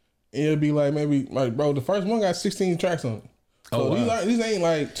 3, it'd be bro, the first one got 16 tracks on it. So these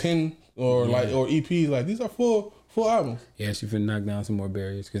ain't 10 or or EPs. These are full albums. Yeah, she finna knock down some more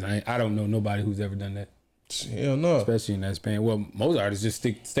barriers because I don't know nobody who's ever done that. Hell no. Especially in that span. Well, most artists just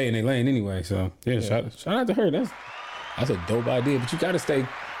stay in their lane anyway. So shout out to her. That's a dope idea. But you gotta stay,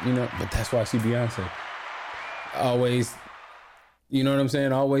 but that's why she Beyonce. Always, you know what I'm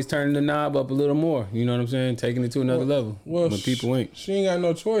saying? Always turning the knob up a little more. You know what I'm saying? Taking it to another level. Well, when people ain't. She ain't got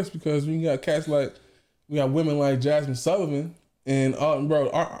no choice because we got cats we got women like Jasmine Sullivan. And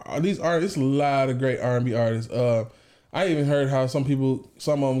these artists, a lot of great R&B artists. I even heard how some of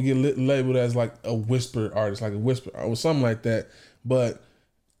them get labeled as a whisper artist, like a whisper or something like that. But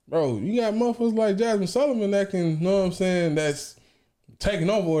bro, you got motherfuckers like Jasmine Sullivan that can, know what I'm saying, that's taking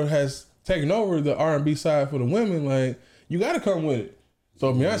over or has taken over the R&B side for the women. You got to come with it.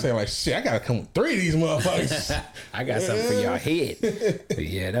 So Beyonce shit, I got to come with 3 of these motherfuckers. I got something for y'all head. But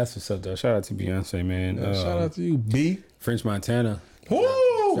yeah, that's what's up though. Shout out to Beyonce, man. Shout out to you, B. French Montana.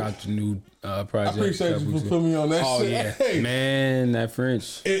 Woo! Dropped a new project. I appreciate you for putting me on that shit. Yeah. Hey. Man, that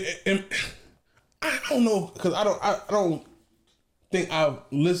French. I don't know, because I don't think I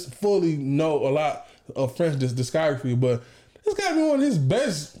fully know a lot of French discography, but this got to be one of his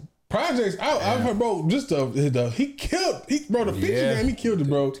best projects out. I've heard, bro, just the feature game, he killed it,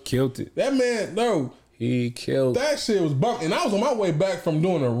 bro. Killed it. That man, bro. He killed that shit was bumping. And I was on my way back from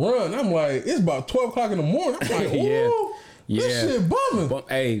doing a run. I'm like, it's about 12 o'clock in the morning. I'm like, ooh, this shit bumping.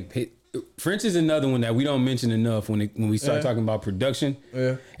 Hey, French is another one that we don't mention enough when we start talking about production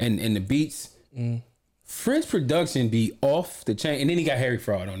and the beats. French production be off the chain. And then he got Harry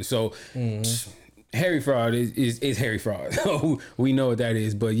Fraud on it. So Harry Fraud is Harry Fraud. We know what that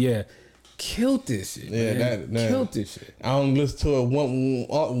is. But yeah, killed this shit. Yeah, man. Killed this shit. I only listened to it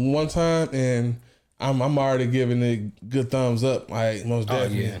one time, and I'm already giving it good thumbs up. Most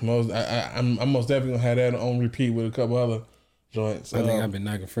definitely. I'm most definitely gonna have that on repeat with a couple other joints. I think I've been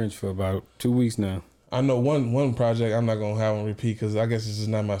knocking French for about 2 weeks now. I know one project I'm not gonna have on repeat because I guess it's just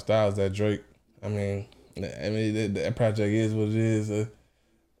not my style. Is that Drake? I mean that project is what it is.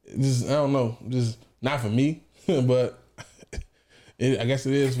 Just I don't know, just not for me, but I guess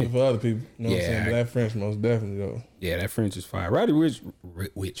it is for other people. You know what I'm saying? But that French most definitely though. Yeah, that French is fire. Roddy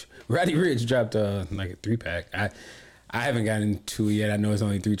Ricch dropped a 3-pack. I haven't gotten into it yet. I know it's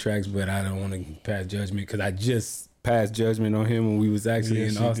only 3 tracks, but I don't want to pass judgment because I just passed judgment on him when we was actually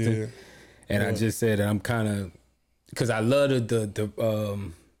in Austin, and I just said that I'm kind of because I love the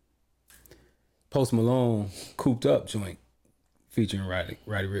Post Malone Cooped Up joint featuring Roddy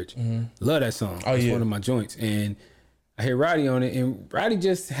Ricch. Love that song. It's one of my joints, and I hear Roddy on it, and Roddy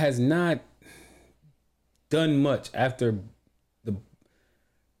just has not done much after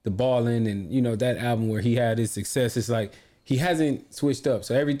the Ballin' and that album where he had his success. It's like he hasn't switched up,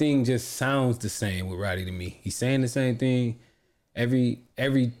 so everything just sounds the same with Roddy to me. He's saying the same thing every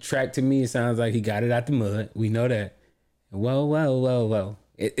track to me. It sounds like he got it out the mud. We know that. Whoa, whoa, whoa, whoa.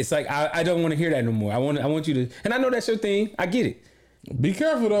 It's like I don't want to hear that no more. I want you to, and I know that's your thing. I get it. Be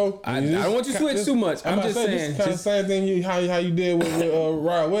careful though. I don't want you to switch too much. I'm just saying, this kind of same thing how you did with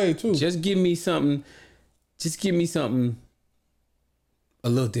Rod Wave too. Just give me something. Just give me something a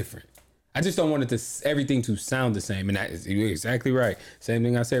little different. I just don't want everything to sound the same. And you're exactly right. Same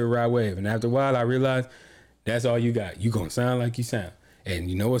thing I said with Rod Wave. And after a while, I realized that's all you got. You're gonna sound like you sound. And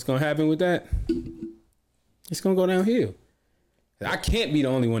you know what's gonna happen with that? It's gonna go downhill. I can't be the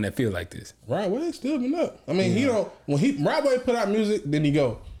only one that feel like this. Rod Wave still been up. I mean, he don't. When Rod Wave put out music, then he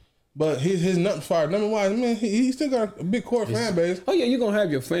go. But his number wise, man, he still got a big core fan base. Oh yeah, you're gonna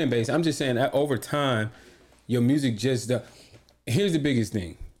have your fan base. I'm just saying that over time, your music just. Here's the biggest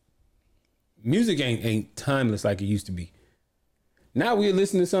thing. Music ain't timeless like it used to be. Now we're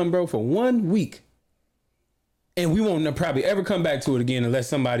listening to something, bro, for 1 week, and we won't probably ever come back to it again unless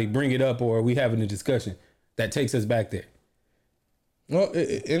somebody bring it up or we having a discussion that takes us back there. Well,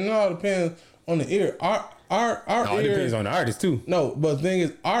 it all depends on the ear. Our It ear depends on the artist too. No, but the thing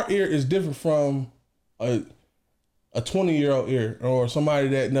is, our ear is different from a 20-year-old ear or somebody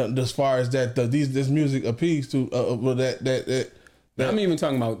that, as far as that this music appeals to. I'm even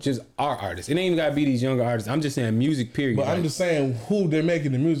talking about just our artists. It ain't even gotta be these younger artists. I'm just saying music. Period. But I'm just saying who they're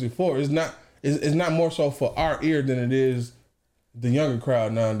making the music for. It's not more so for our ear than it is the younger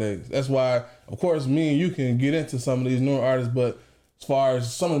crowd nowadays. That's why, of course, me and you can get into some of these newer artists, but as far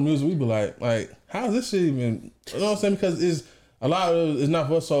as some of the music, we be like, how is this shit even? You know what I'm saying? Because it's a lot of it is not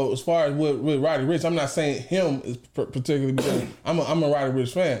for us. So as far as with Roddy Ricch, I'm not saying him is particularly because I'm a Roddy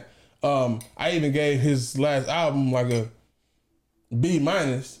Ricch fan. I even gave his last album like a B-. You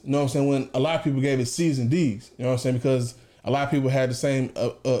know what I'm saying? When a lot of people gave it C's and D's. You know what I'm saying? Because a lot of people had the same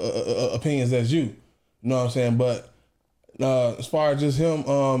opinions as you. You know what I'm saying? But as far as just him,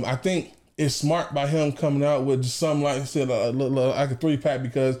 I think it's smart by him coming out with just something like I said, like a 3-pack,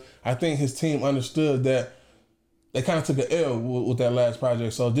 because I think his team understood that they kind of took an L with that last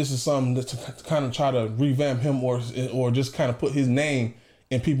project. So this is something to kind of try to revamp him or just kind of put his name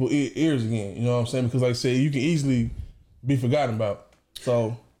in people's ears again. You know what I'm saying? Because like I said, you can easily be forgotten about.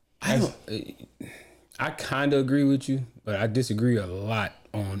 So I kind of agree with you, but I disagree a lot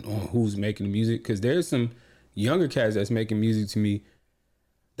on who's making the music, because there's some younger cats that's making music to me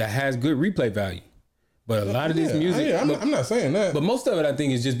that has good replay value. But a lot of this music... I'm not saying that. But most of it, I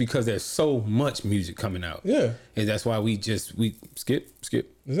think, is just because there's so much music coming out. Yeah. And that's why we skip.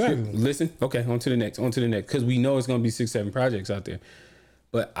 Exactly. Listen. Okay, on to the next. Because we know it's going to be 6-7 projects out there.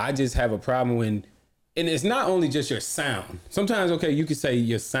 But I just have a problem when... And it's not only just your sound. Sometimes, okay, you could say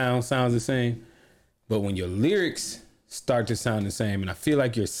your sound sounds the same. But when your lyrics start to sound the same, and I feel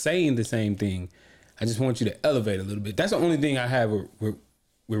like you're saying the same thing, I just want you to elevate a little bit. That's the only thing I have with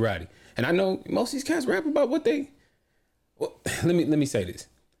Roddy. And I know most of these cats rap about what they... Well, let me say this.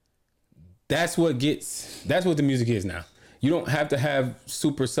 That's what the music is now. You don't have to have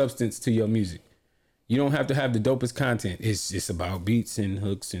super substance to your music. You don't have to have the dopest content. It's just about beats and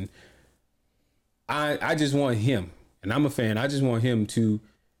hooks. And I just want him, and I'm a fan, I just want him to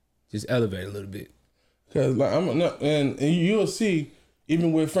just elevate a little bit. Because and you'll see,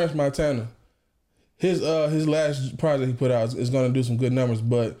 even with French Montana, his last project he put out is going to do some good numbers,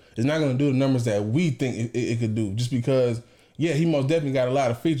 but it's not going to do the numbers that we think it could do. Just because, yeah, he most definitely got a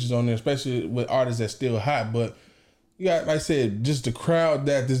lot of features on there, especially with artists that's still hot. But you got, like I said, just the crowd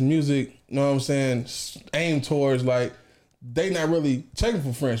that this music, you know what I'm saying, aimed towards. Like, they not really checking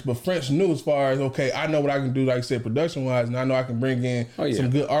for French, but French knew as far as, okay, I know what I can do, like I said, production wise, and I know I can bring in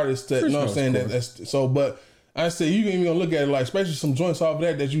some good artists that, French, you know what I'm saying, that's so. But I say you can even look at it like, especially some joints off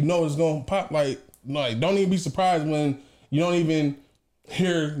of that you know is gonna pop. Like don't even be surprised when you don't even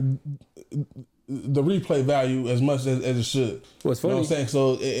hear the replay value as much as it should. What's funny? You know what I'm saying?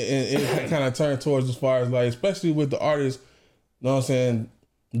 So it kind of turned towards, as far as like, especially with the artists, you know what I'm saying,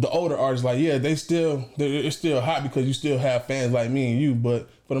 the older artists, like, yeah, it's still hot because you still have fans like me and you. But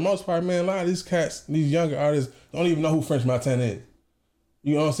for the most part, man, a lot of these cats, these younger artists, don't even know who French Montana is.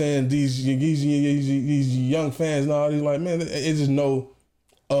 You know what I'm saying? These young fans and all, these like, man, they just know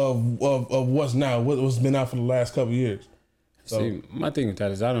of what's now, what's been out for the last couple of years. So. See, my thing with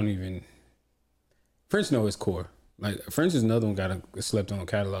that is French know his core. Like, French is another one got a slept on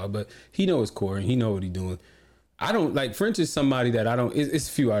catalog, but he know his core and he know what he's doing. I don't like French is somebody that it's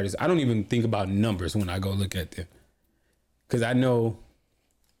a few artists. I don't even think about numbers when I go look at them. Cause I know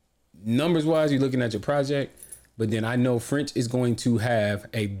numbers wise, you're looking at your project, but then I know French is going to have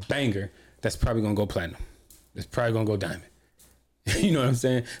a banger that's probably gonna go platinum. It's probably gonna go diamond. You know what I'm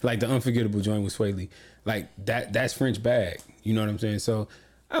saying? Like the Unforgettable joint with Sway Lee. Like that's French bag. You know what I'm saying? So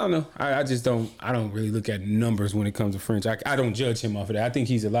I don't know. I just don't. I don't really look at numbers when it comes to French. I don't judge him off of that. I think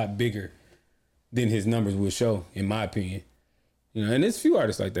he's a lot bigger than his numbers will show, in my opinion. You know, and there's a few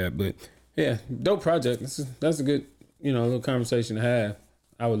artists like that, but yeah, dope project. That's a good, you know, little conversation to have.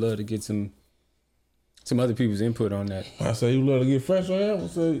 I would love to get some other people's input on that. I say you love to get French on here.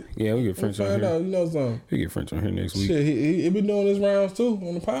 So Yeah, we get French on here. you know something. We get French on here next week. Shit, he been doing his rounds too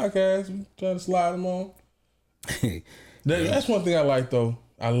on the podcast. We trying to slide him on. That's one thing I like though.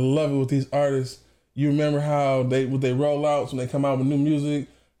 I love it with these artists. You remember how they roll out when they come out with new music,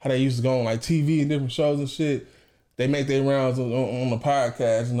 how they used to go on like TV and different shows and shit. They make their rounds on the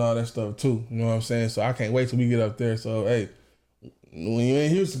podcast and all that stuff too. You know what I'm saying? So I can't wait till we get up there. So hey, when you in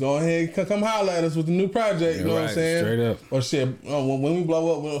Houston, go ahead and come holler at us with the new project. You know what I'm saying? Straight up. Or shit, when we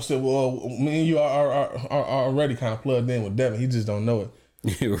blow up, we'll say, well, me and you are already kind of plugged in with Devin. He just don't know it.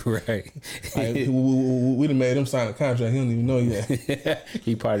 Right. Like, we done made him sign a contract. He don't even know yet.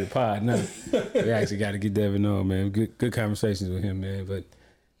 He part of the pod now. We actually got to get Devin on, man. Good conversations with him, man. But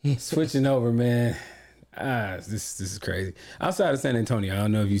switching over, man. This is crazy. Outside of San Antonio, I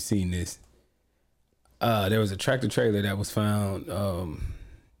don't know if you've seen this. There was a tractor trailer that was found. I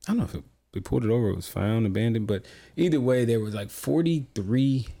don't know if they pulled it over. It was found abandoned, but either way, there was like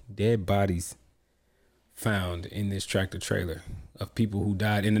 43 dead bodies found in this tractor trailer of people who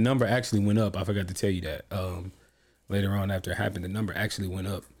died, and the number actually went up. I forgot to tell you that later on after it happened, the number actually went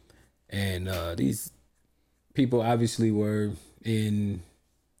up, and these people obviously were in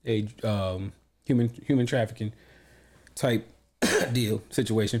a human trafficking type deal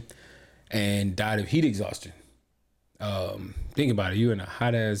situation and died of heat exhaustion. Think about it. You're in a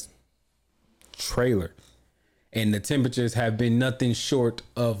hot ass trailer and the temperatures have been nothing short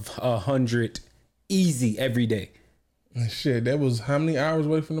of 100 easy every day. Shit, that was how many hours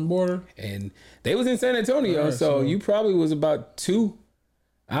away from the border? And they was in San Antonio, Right, so you probably was about 2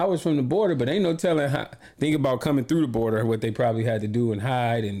 hours from the border, but ain't no telling how. Think about coming through the border, what they probably had to do and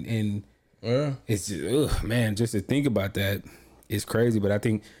hide, and Yeah. it's just, man, just to think about that is crazy. But I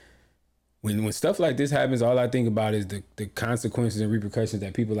think when stuff like this happens, all I think about is the consequences and repercussions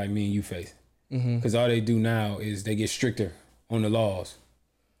that people like me and you face. Because all they do now is they get stricter on the laws.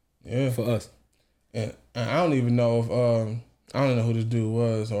 Yeah. For us. And I don't even know if I don't know who this dude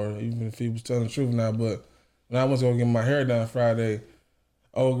was, or even if he was telling the truth or not. But when I was gonna get my hair done Friday,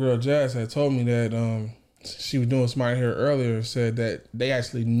 old girl Jazz had told me that she was doing my hair earlier and said that they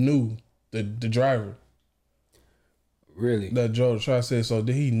actually knew the driver. Really? That Joe the truck said. So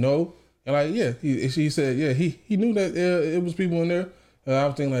did he know? And like, yeah, she said, yeah, he knew that it was people in there. And I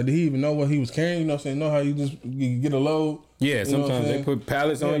was thinking, like, did he even know what he was carrying? You know what I'm saying? Know how you get a load? Yeah, You know what sometimes I'm they saying? put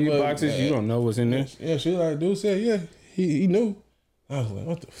pallets on your but, boxes. You don't know what's in there. Yeah, she like, dude said, yeah, he knew. I was like,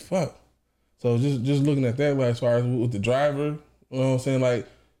 what the fuck? So just looking at that, like, as far as with the driver, you know what I'm saying? Like,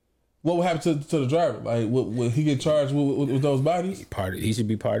 what would happen to the driver? Like, would he get charged with those bodies? He should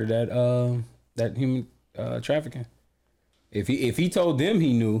be part of that human trafficking. If he told them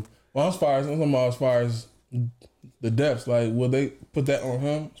he knew. Well, as far as the deaths, like, will they put that on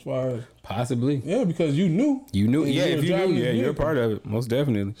him? As far as Possibly. yeah, because you knew. You knew. And Yeah, were if you driving knew, this you're a vehicle. part of it. Most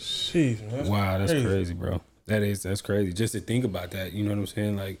definitely. Jeez, Wow, that's crazy, bro. That's crazy. Just to think about that, you know what I'm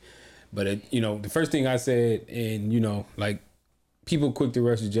saying? Like, but the first thing I said, and like, people quick to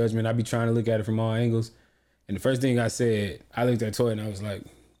rush to judgment. I be trying to look at it from all angles, and the first thing I said, I looked at Toy and I was like,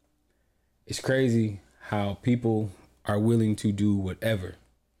 it's crazy how people are willing to do whatever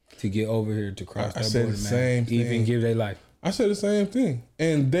to get over here to cross that said border, the man. same thing. Even give their life. I said the same thing,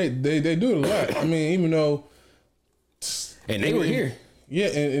 and they do it a lot. I mean, even though, And they were here. yeah,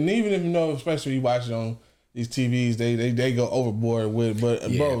 and even if especially you watch it on these TVs, they go overboard with.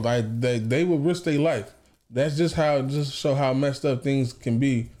 But bro, like they would risk their life. That's just show how messed up things can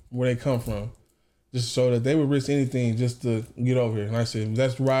be where they come from. Just so that they would risk anything just to get over here. And I said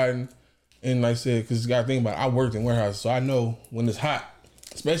that's riding, and like I said, because you got to think about it, I worked in warehouses, so I know when it's hot,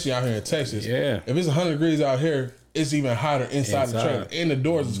 especially out here in Texas. Yeah. If it's 100 degrees out here, it's even hotter inside the trailer, and the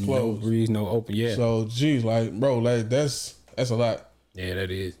doors is No closed. breeze, no open. Yeah. So, geez, like, bro, like that's a lot, Yeah, that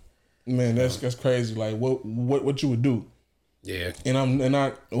is. man. That's crazy. Like, what you would do? Yeah. And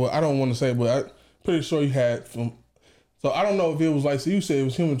I don't want to say, but I'm pretty sure you had from. So I don't know if it was like, so you said it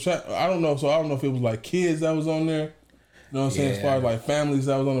was human I don't know. So I don't know if it was like kids that was on there. You know what I'm saying? As far as like families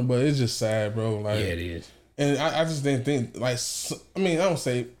that was on there, but it's just sad, bro. Like, Yeah, it is. and I just didn't think like. I mean, I don't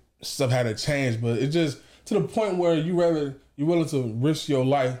say stuff had to change, but it just to the point where you're willing to risk your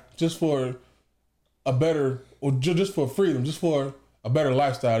life just for a better, or just for freedom, just for a better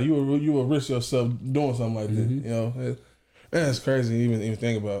lifestyle. You will risk yourself doing something like that. You know, that's crazy to even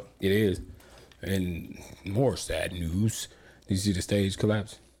think about. It is. And more sad news. Did you see the stage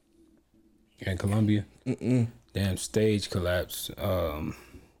collapse in Colombia? Damn stage collapse.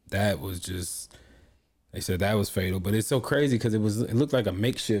 That was just. They said that was fatal, but it's so crazy because it looked like a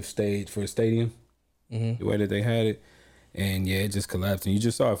makeshift stage for a stadium, the way that they had it, and yeah, it just collapsed, and you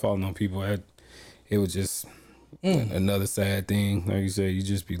just saw it falling on people. It was just another sad thing. Like you said, you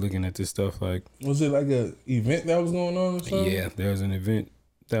just be looking at this stuff like. Was it like a event that was going on or something? Yeah, there was an event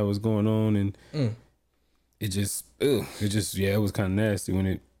that was going on, and it was kind of nasty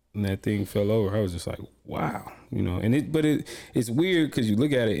when that thing fell over. I was just like, wow, and it's weird because you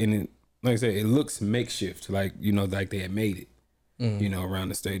look at it and it. Like I said, it looks makeshift, like like they had made it, around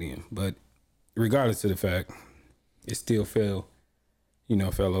the stadium. But regardless of the fact, it still fell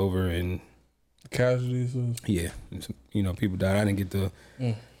over, and casualties. Yeah, people died. I didn't get the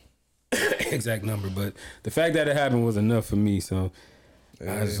exact number, but the fact that it happened was enough for me. So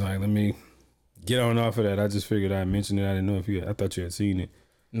I was just like, let me get on off of that. I just figured I'd mention it. I didn't know if I thought you had seen it.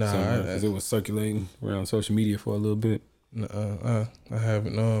 Nah, because it was circulating around social media for a little bit. I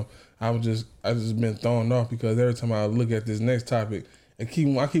haven't. I just been thrown off because every time I look at this next topic, I keep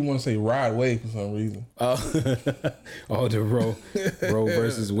wanting to say Rod Wade for some reason. The Roe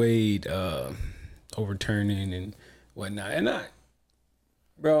versus Wade overturning and whatnot. And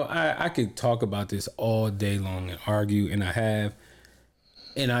I could talk about this all day long and argue, and I have.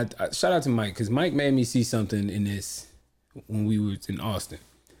 And I shout out to Mike because Mike made me see something in this when we were in Austin,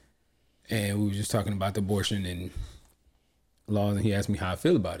 and we were just talking about the abortion and laws, and he asked me how I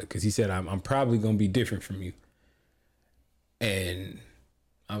feel about it because he said I'm probably gonna be different from you, and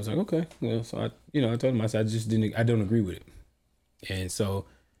I was like, okay, well, so I told him, I said I don't agree with it, and so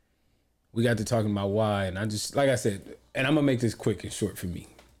we got to talking about why, and I just, like I said, and I'm gonna make this quick and short for me,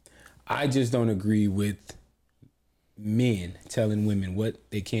 I just don't agree with men telling women what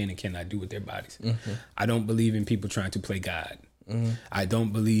they can and cannot do with their bodies. I don't believe in people trying to play God. I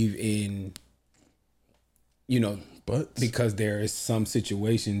don't believe in But because there is some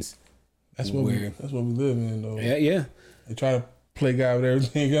situations that's what we live in though. Yeah. They try to play God with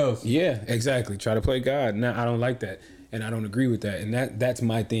everything else. Yeah, exactly. Try to play God. Now I don't like that, and I don't agree with that. And that's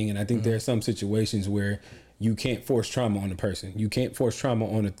my thing. And I think there are some situations where you can't force trauma on a person. You can't force trauma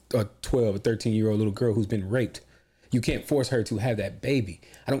on a 12 or 13-year-old little girl who's been raped. You can't force her to have that baby.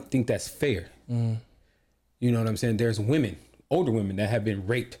 I don't think that's fair. You know what I'm saying? There's women, older women that have been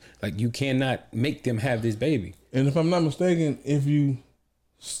raped. Like, you cannot make them have this baby. And if I'm not mistaken, if you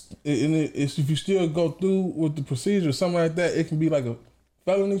still go through with the procedure or something like that, it can be like a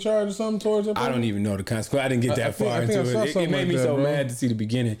felony charge or something towards it. I don't even know the consequence. I didn't get that far into it. It made me so mad to see the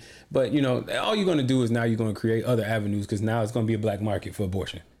beginning. But, all you're going to do is now you're going to create other avenues because now it's going to be a black market for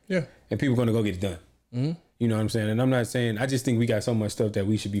abortion. Yeah. And people are going to go get it done. You know what I'm saying? And I'm not saying, I just think we got so much stuff that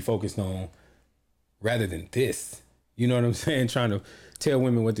we should be focused on rather than this. You know what I'm saying? Trying to tell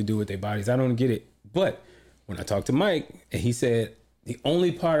women what to do with their bodies. I don't get it. But when I talked to Mike, and he said, the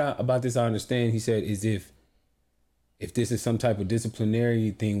only part about this I understand, he said, is if this is some type of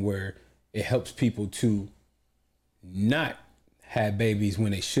disciplinary thing where it helps people to not have babies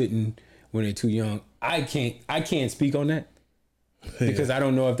when they shouldn't, when they're too young. I can't speak on that because I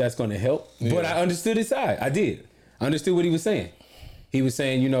don't know if that's going to help. Yeah. But I understood his side. I did. I understood what he was saying. He was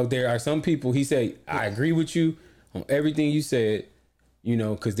saying, there are some people, he said, I agree with you on everything you said,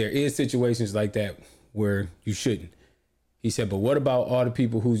 because there is situations like that where you shouldn't. He said, but what about all the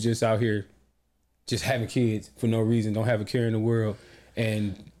people who's just out here just having kids for no reason, don't have a care in the world,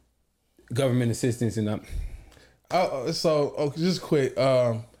 and government assistance and just quick,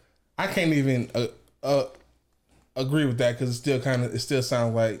 I can't even agree with that because it still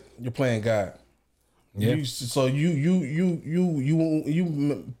sounds like you're playing God. Yeah. You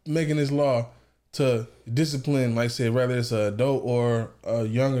making this law to discipline, like I said, whether it's an adult or a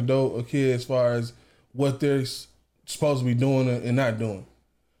young adult or kid, as far as what they're supposed to be doing and not doing.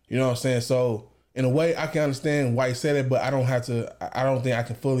 You know what I'm saying? So in a way, I can understand why he said it, but I don't think I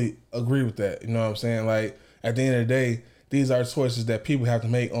can fully agree with that. You know what I'm saying? Like, at the end of the day, these are choices that people have to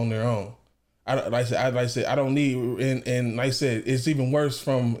make on their own. Like I said, I don't need, and like I said, it's even worse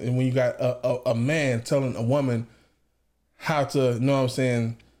from when you got a man telling a woman how to, you know what I'm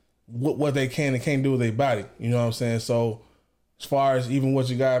saying, what they can and can't do with their body. You know what I'm saying? So as far as even what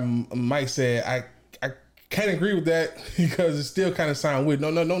you got, Mike said, I can't agree with that because it still kind of sounds weird.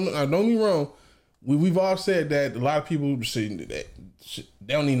 No, don't get me wrong. We've all said that a lot of people they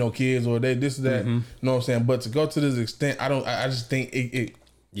don't need no kids or they this or that. You know what I'm saying? But to go to this extent, I just think it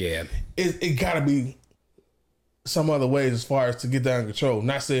gotta be some other ways as far as to get that under control.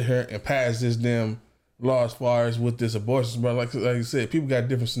 Not sit here and pass this damn law as far as with this abortion. But like you said, people got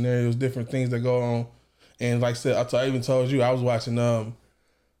different scenarios, different things that go on. And like I said, I even told you I was watching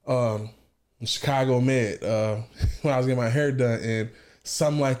Chicago Med when I was getting my hair done, and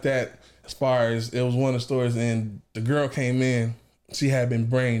something like that. As far as it was one of the stories, and the girl came in, she had been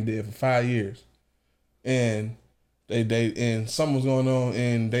brain dead for 5 years, and they and something was going on,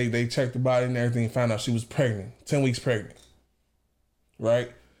 and they checked the body and everything, and found out she was pregnant, 10 weeks pregnant,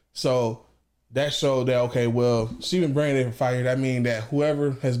 right? So that showed that, okay, well, she been brain dead for 5 years. That means that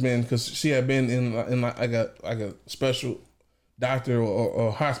whoever has been, because she had been in like a special doctor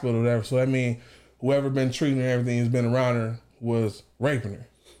or hospital or whatever. So that means whoever been treating her and everything has been around her was raping her.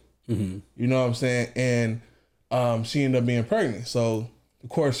 Mm-hmm. You know what I'm saying? And she ended up being pregnant. So of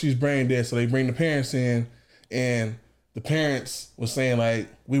course she's brain dead. So they bring the parents in, and the parents was saying like,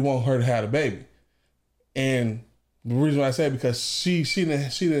 we want her to have a baby. And the reason why I say it, because she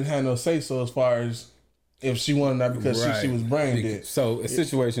didn't have no say so as far as if she wanted that, because she was brain dead. So a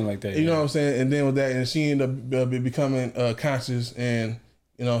situation like that, you know what I'm saying? And then with that, and she ended up becoming conscious, and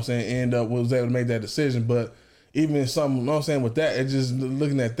you know what I'm saying, was able to make that decision. But even something, you know what I'm saying, with that, it's just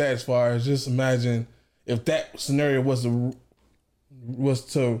looking at that, as far as just imagine if that scenario was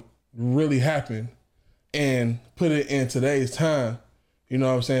to really happen and put it in today's time. You know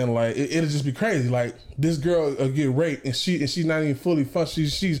what I'm saying? Like it'll just be crazy. Like this girl get raped, and she's not even fully functioning.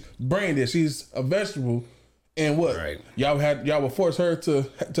 She's brain dead. She's a vegetable. And what? Right. Y'all would force her to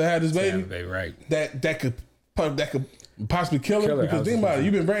have this baby. Right. That could possibly kill her. Because think about it,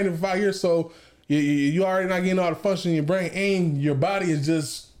 you've been brain dead for 5 years, so you already not getting all the function in your brain, and your body is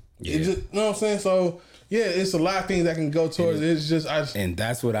just, you know what I'm saying? So yeah, it's a lot of things that can go towards it. It's just and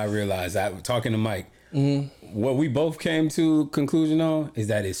that's what I realized. I was talking to Mike. Mm-hmm. What we both came to conclusion on is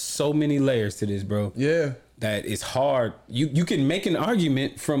that it's so many layers to this, bro. Yeah. That it's hard. You can make an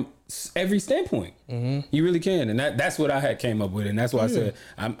argument from every standpoint. Mm-hmm. You really can. And that's what I had came up with. And that's why I said,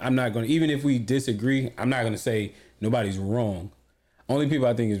 I'm not going to, even if we disagree, I'm not going to say nobody's wrong. Only people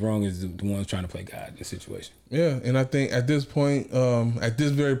I think is wrong is the ones trying to play God in the situation. Yeah. And I think at this point, at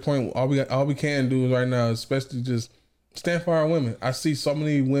this very point, all we can do right now, especially just stand for our women. I see so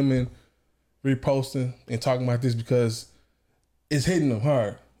many women reposting and talking about this because it's hitting them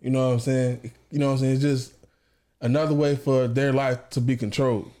hard. You know what I'm saying? You know what I'm saying? It's just another way for their life to be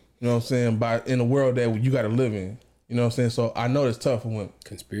controlled. You know what I'm saying? In a world that you got to live in. You know what I'm saying? So I know it's tough for women.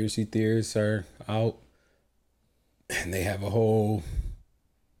 Conspiracy theorists are out, and they have a whole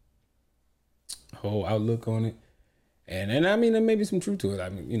outlook on it. And I mean, there may be some truth to it. I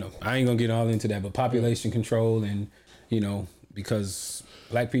mean, you know, I ain't gonna get all into that, but population control, and you know, because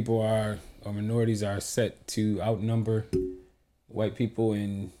black people or minorities are set to outnumber white people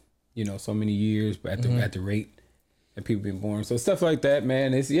in, you know, so many years, but at the rate that people been born. So stuff like that,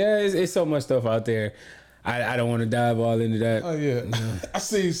 man. It's so much stuff out there. I don't want to dive all into that. Oh yeah, I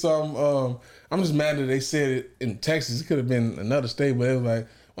see some. I'm just mad that they said it in Texas. It could have been another state, but it was like,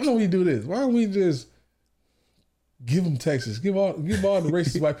 why don't we do this? Why don't we just give them Texas? Give all the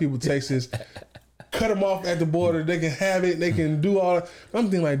racist white people Texas. Cut them off at the border. They can have it. They can do all that. I'm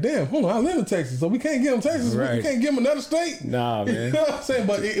thinking like, damn, hold on, I live in Texas, so we can't give them Texas. Right. We can't give them another state. Nah, man. You know what I'm saying?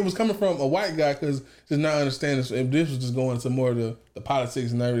 But it was coming from a white guy, because just not understanding. If this was just going into more of the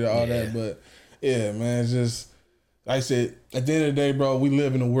politics and everything, all that. But yeah, man, it's just, like I said, at the end of the day, bro, we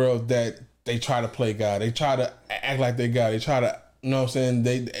live in a world that they try to play God. They try to act like they God. They try to, you know what I'm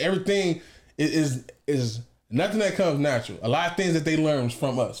saying? Everything is nothing that comes natural. A lot of things that they learn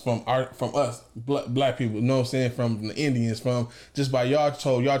from us, black people, you know what I'm saying, from the Indians, from just by y'all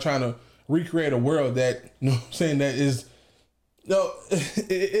trying to recreate a world that, you know what I'm saying, that is, no,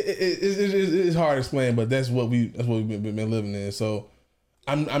 it's hard to explain, but that's what we've been living in. So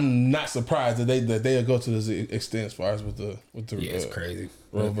I'm not surprised that they'll go to this extent as far as with the it's crazy.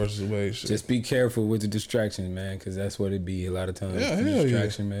 Roe versus Wade shit. Just be careful with the distractions, man, because that's what it be a lot of times. Yeah,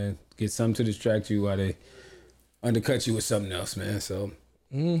 distraction, man. Get something to distract you while they undercut you with something else, man. So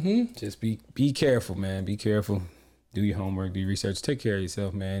just be careful, man. Be careful. Do your homework. Do your research. Take care of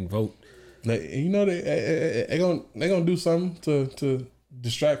yourself, man. Vote. You know they gonna do something to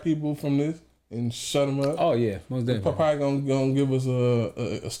distract people from this and shut them up. Oh yeah, most definitely. They're probably gonna give us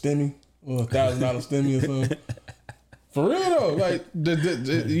a stimmy, or $1,000 stimmy or something. For real though, like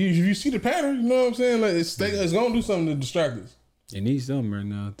you see the pattern. You know what I'm saying? Like it's gonna do something to distract us. It needs something right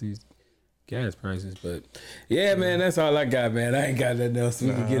now. These gas prices, but yeah, man, that's all I got, man. I ain't got nothing else we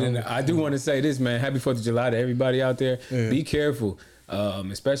can get in there. I do want to say this, man. Happy 4th of July to everybody out there. Yeah. Be careful,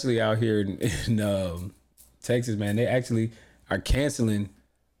 especially out here in Texas, man. They actually are canceling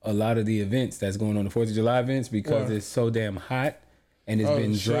a lot of the events that's going on, the 4th of July events, because it's so damn hot and it's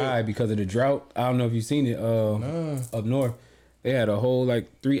been dry because of the drought. I don't know if you've seen it up north. They had a whole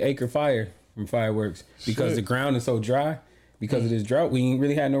 3-acre fire from fireworks because Shit. the ground is so dry. Because of this drought, we ain't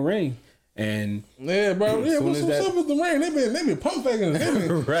really had no rain. And yeah, bro. Yeah, what's up with the rain? They been pump faking.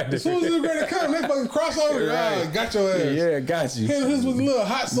 Right. As soon as it's ready to come, they fucking cross over. Right. Got your ass. yeah, got you. Hit us with a little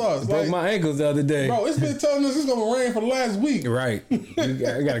hot sauce. Broke Like, my ankles the other day. bro, it's been telling us it's gonna rain for the last week. Right.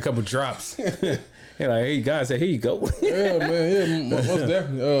 I got a couple drops. They're like, hey, guys, say, here you go. Yeah, man. Yeah, most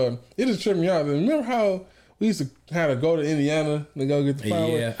definitely. It just tripped me out. Remember how we used to have to go to Indiana to go get the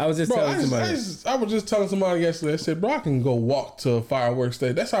fireworks? Yeah, I was just telling somebody. I was just telling somebody yesterday. I said, bro, I can go walk to a fireworks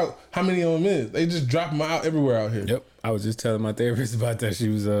stage. That's how many of them is. They just drop them out everywhere out here. Yep. I was just telling my therapist about that. She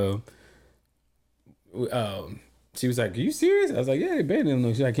was like, are you serious? I was like, yeah, they banned them.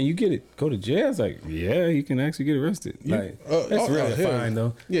 She's like, can you get it? Go to jail? I was like, yeah, you can actually get arrested. Like, that's really fine,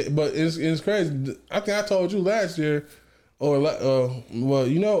 though. Yeah, but it's crazy. I think I told you last year, I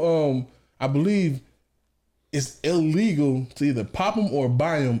believe it's illegal to either pop them or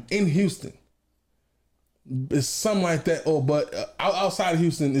buy them in Houston. It's something like that. But outside of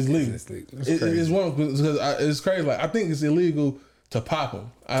Houston is legal. It's it's crazy. Like I think it's illegal to pop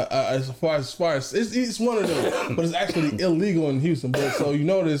them. As far as it's one of them, but it's actually illegal in Houston. But so you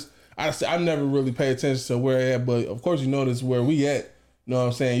notice, I never really pay attention to where they at, but of course you notice where we at. You know what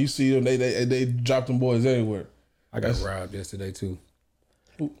I'm saying? You see them, they drop them boys everywhere. I got robbed yesterday too.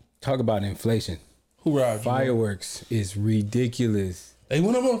 Talk about inflation. Who robbed you? Fireworks is ridiculous. They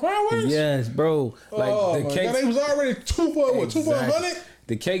went up on fireworks? Yes, bro. Like the cakes. They was already two for $100.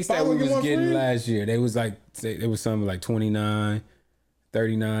 The cakes that we was getting last year, they was something like $29,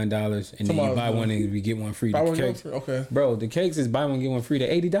 $39, and then you buy one and we get one free. Buy The one cakes, get one free? Okay. Bro, the cakes is buy one get one free. They're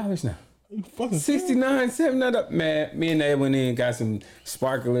 $80 now. You fucking $69, $79. Man, me and Ed went in, got some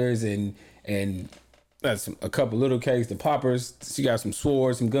sparklers and a couple little cakes, the poppers. She got some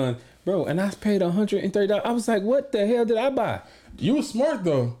swords, some guns. Bro, and I paid $130. I was like, what the hell did I buy? You were smart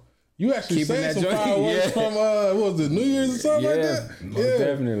though. You actually Keeping saved that some joint, fireworks yeah. from what was it, New Year's or something like that? Most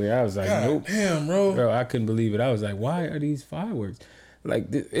definitely. I was like, God nope. damn, bro. I couldn't believe it. I was like, why are these fireworks? Like,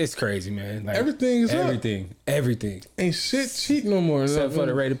 it's crazy, man. Like Everything is up. Everything. Ain't shit cheap no more. Except for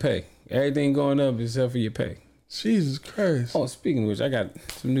the rate of pay. Everything going up except for your pay. Jesus Christ. Oh, speaking of which, I got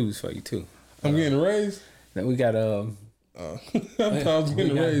some news for you too. I'm getting a raise. Now we got I was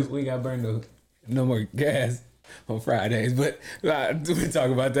getting a raise. we got burned no more gas on Fridays, but we'll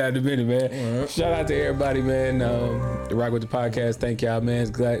talk about that in a minute, man. Right. Shout out to everybody, man. The Rock with the Podcast. Thank y'all, man. It's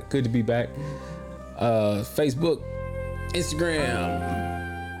good to be back. Facebook,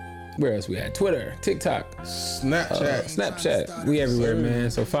 Instagram. Where else we at? Twitter, TikTok, Snapchat. We everywhere, man.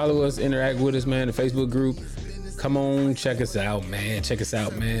 So follow us, interact with us, man. The Facebook group. Come on, check us out, man.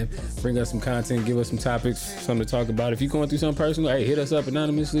 Bring us some content, give us some topics, something to talk about. If you're going through something personal, hey, hit us up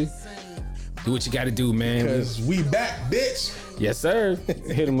anonymously. Do what you got to do, man. Because we back, bitch. Yes, sir.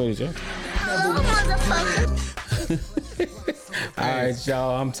 Hit him with it, y'all. Hello, motherfucker. All right,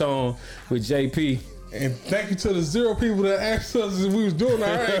 y'all. I'm Tone with JP. And thank you to the 0 people that asked us if we was doing all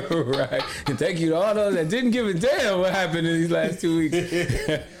right. Right. And thank you to all those that didn't give a damn what happened in these last 2 weeks.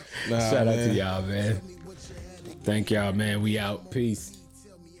 Shout out to y'all, man. Thank y'all, man. We out. Peace.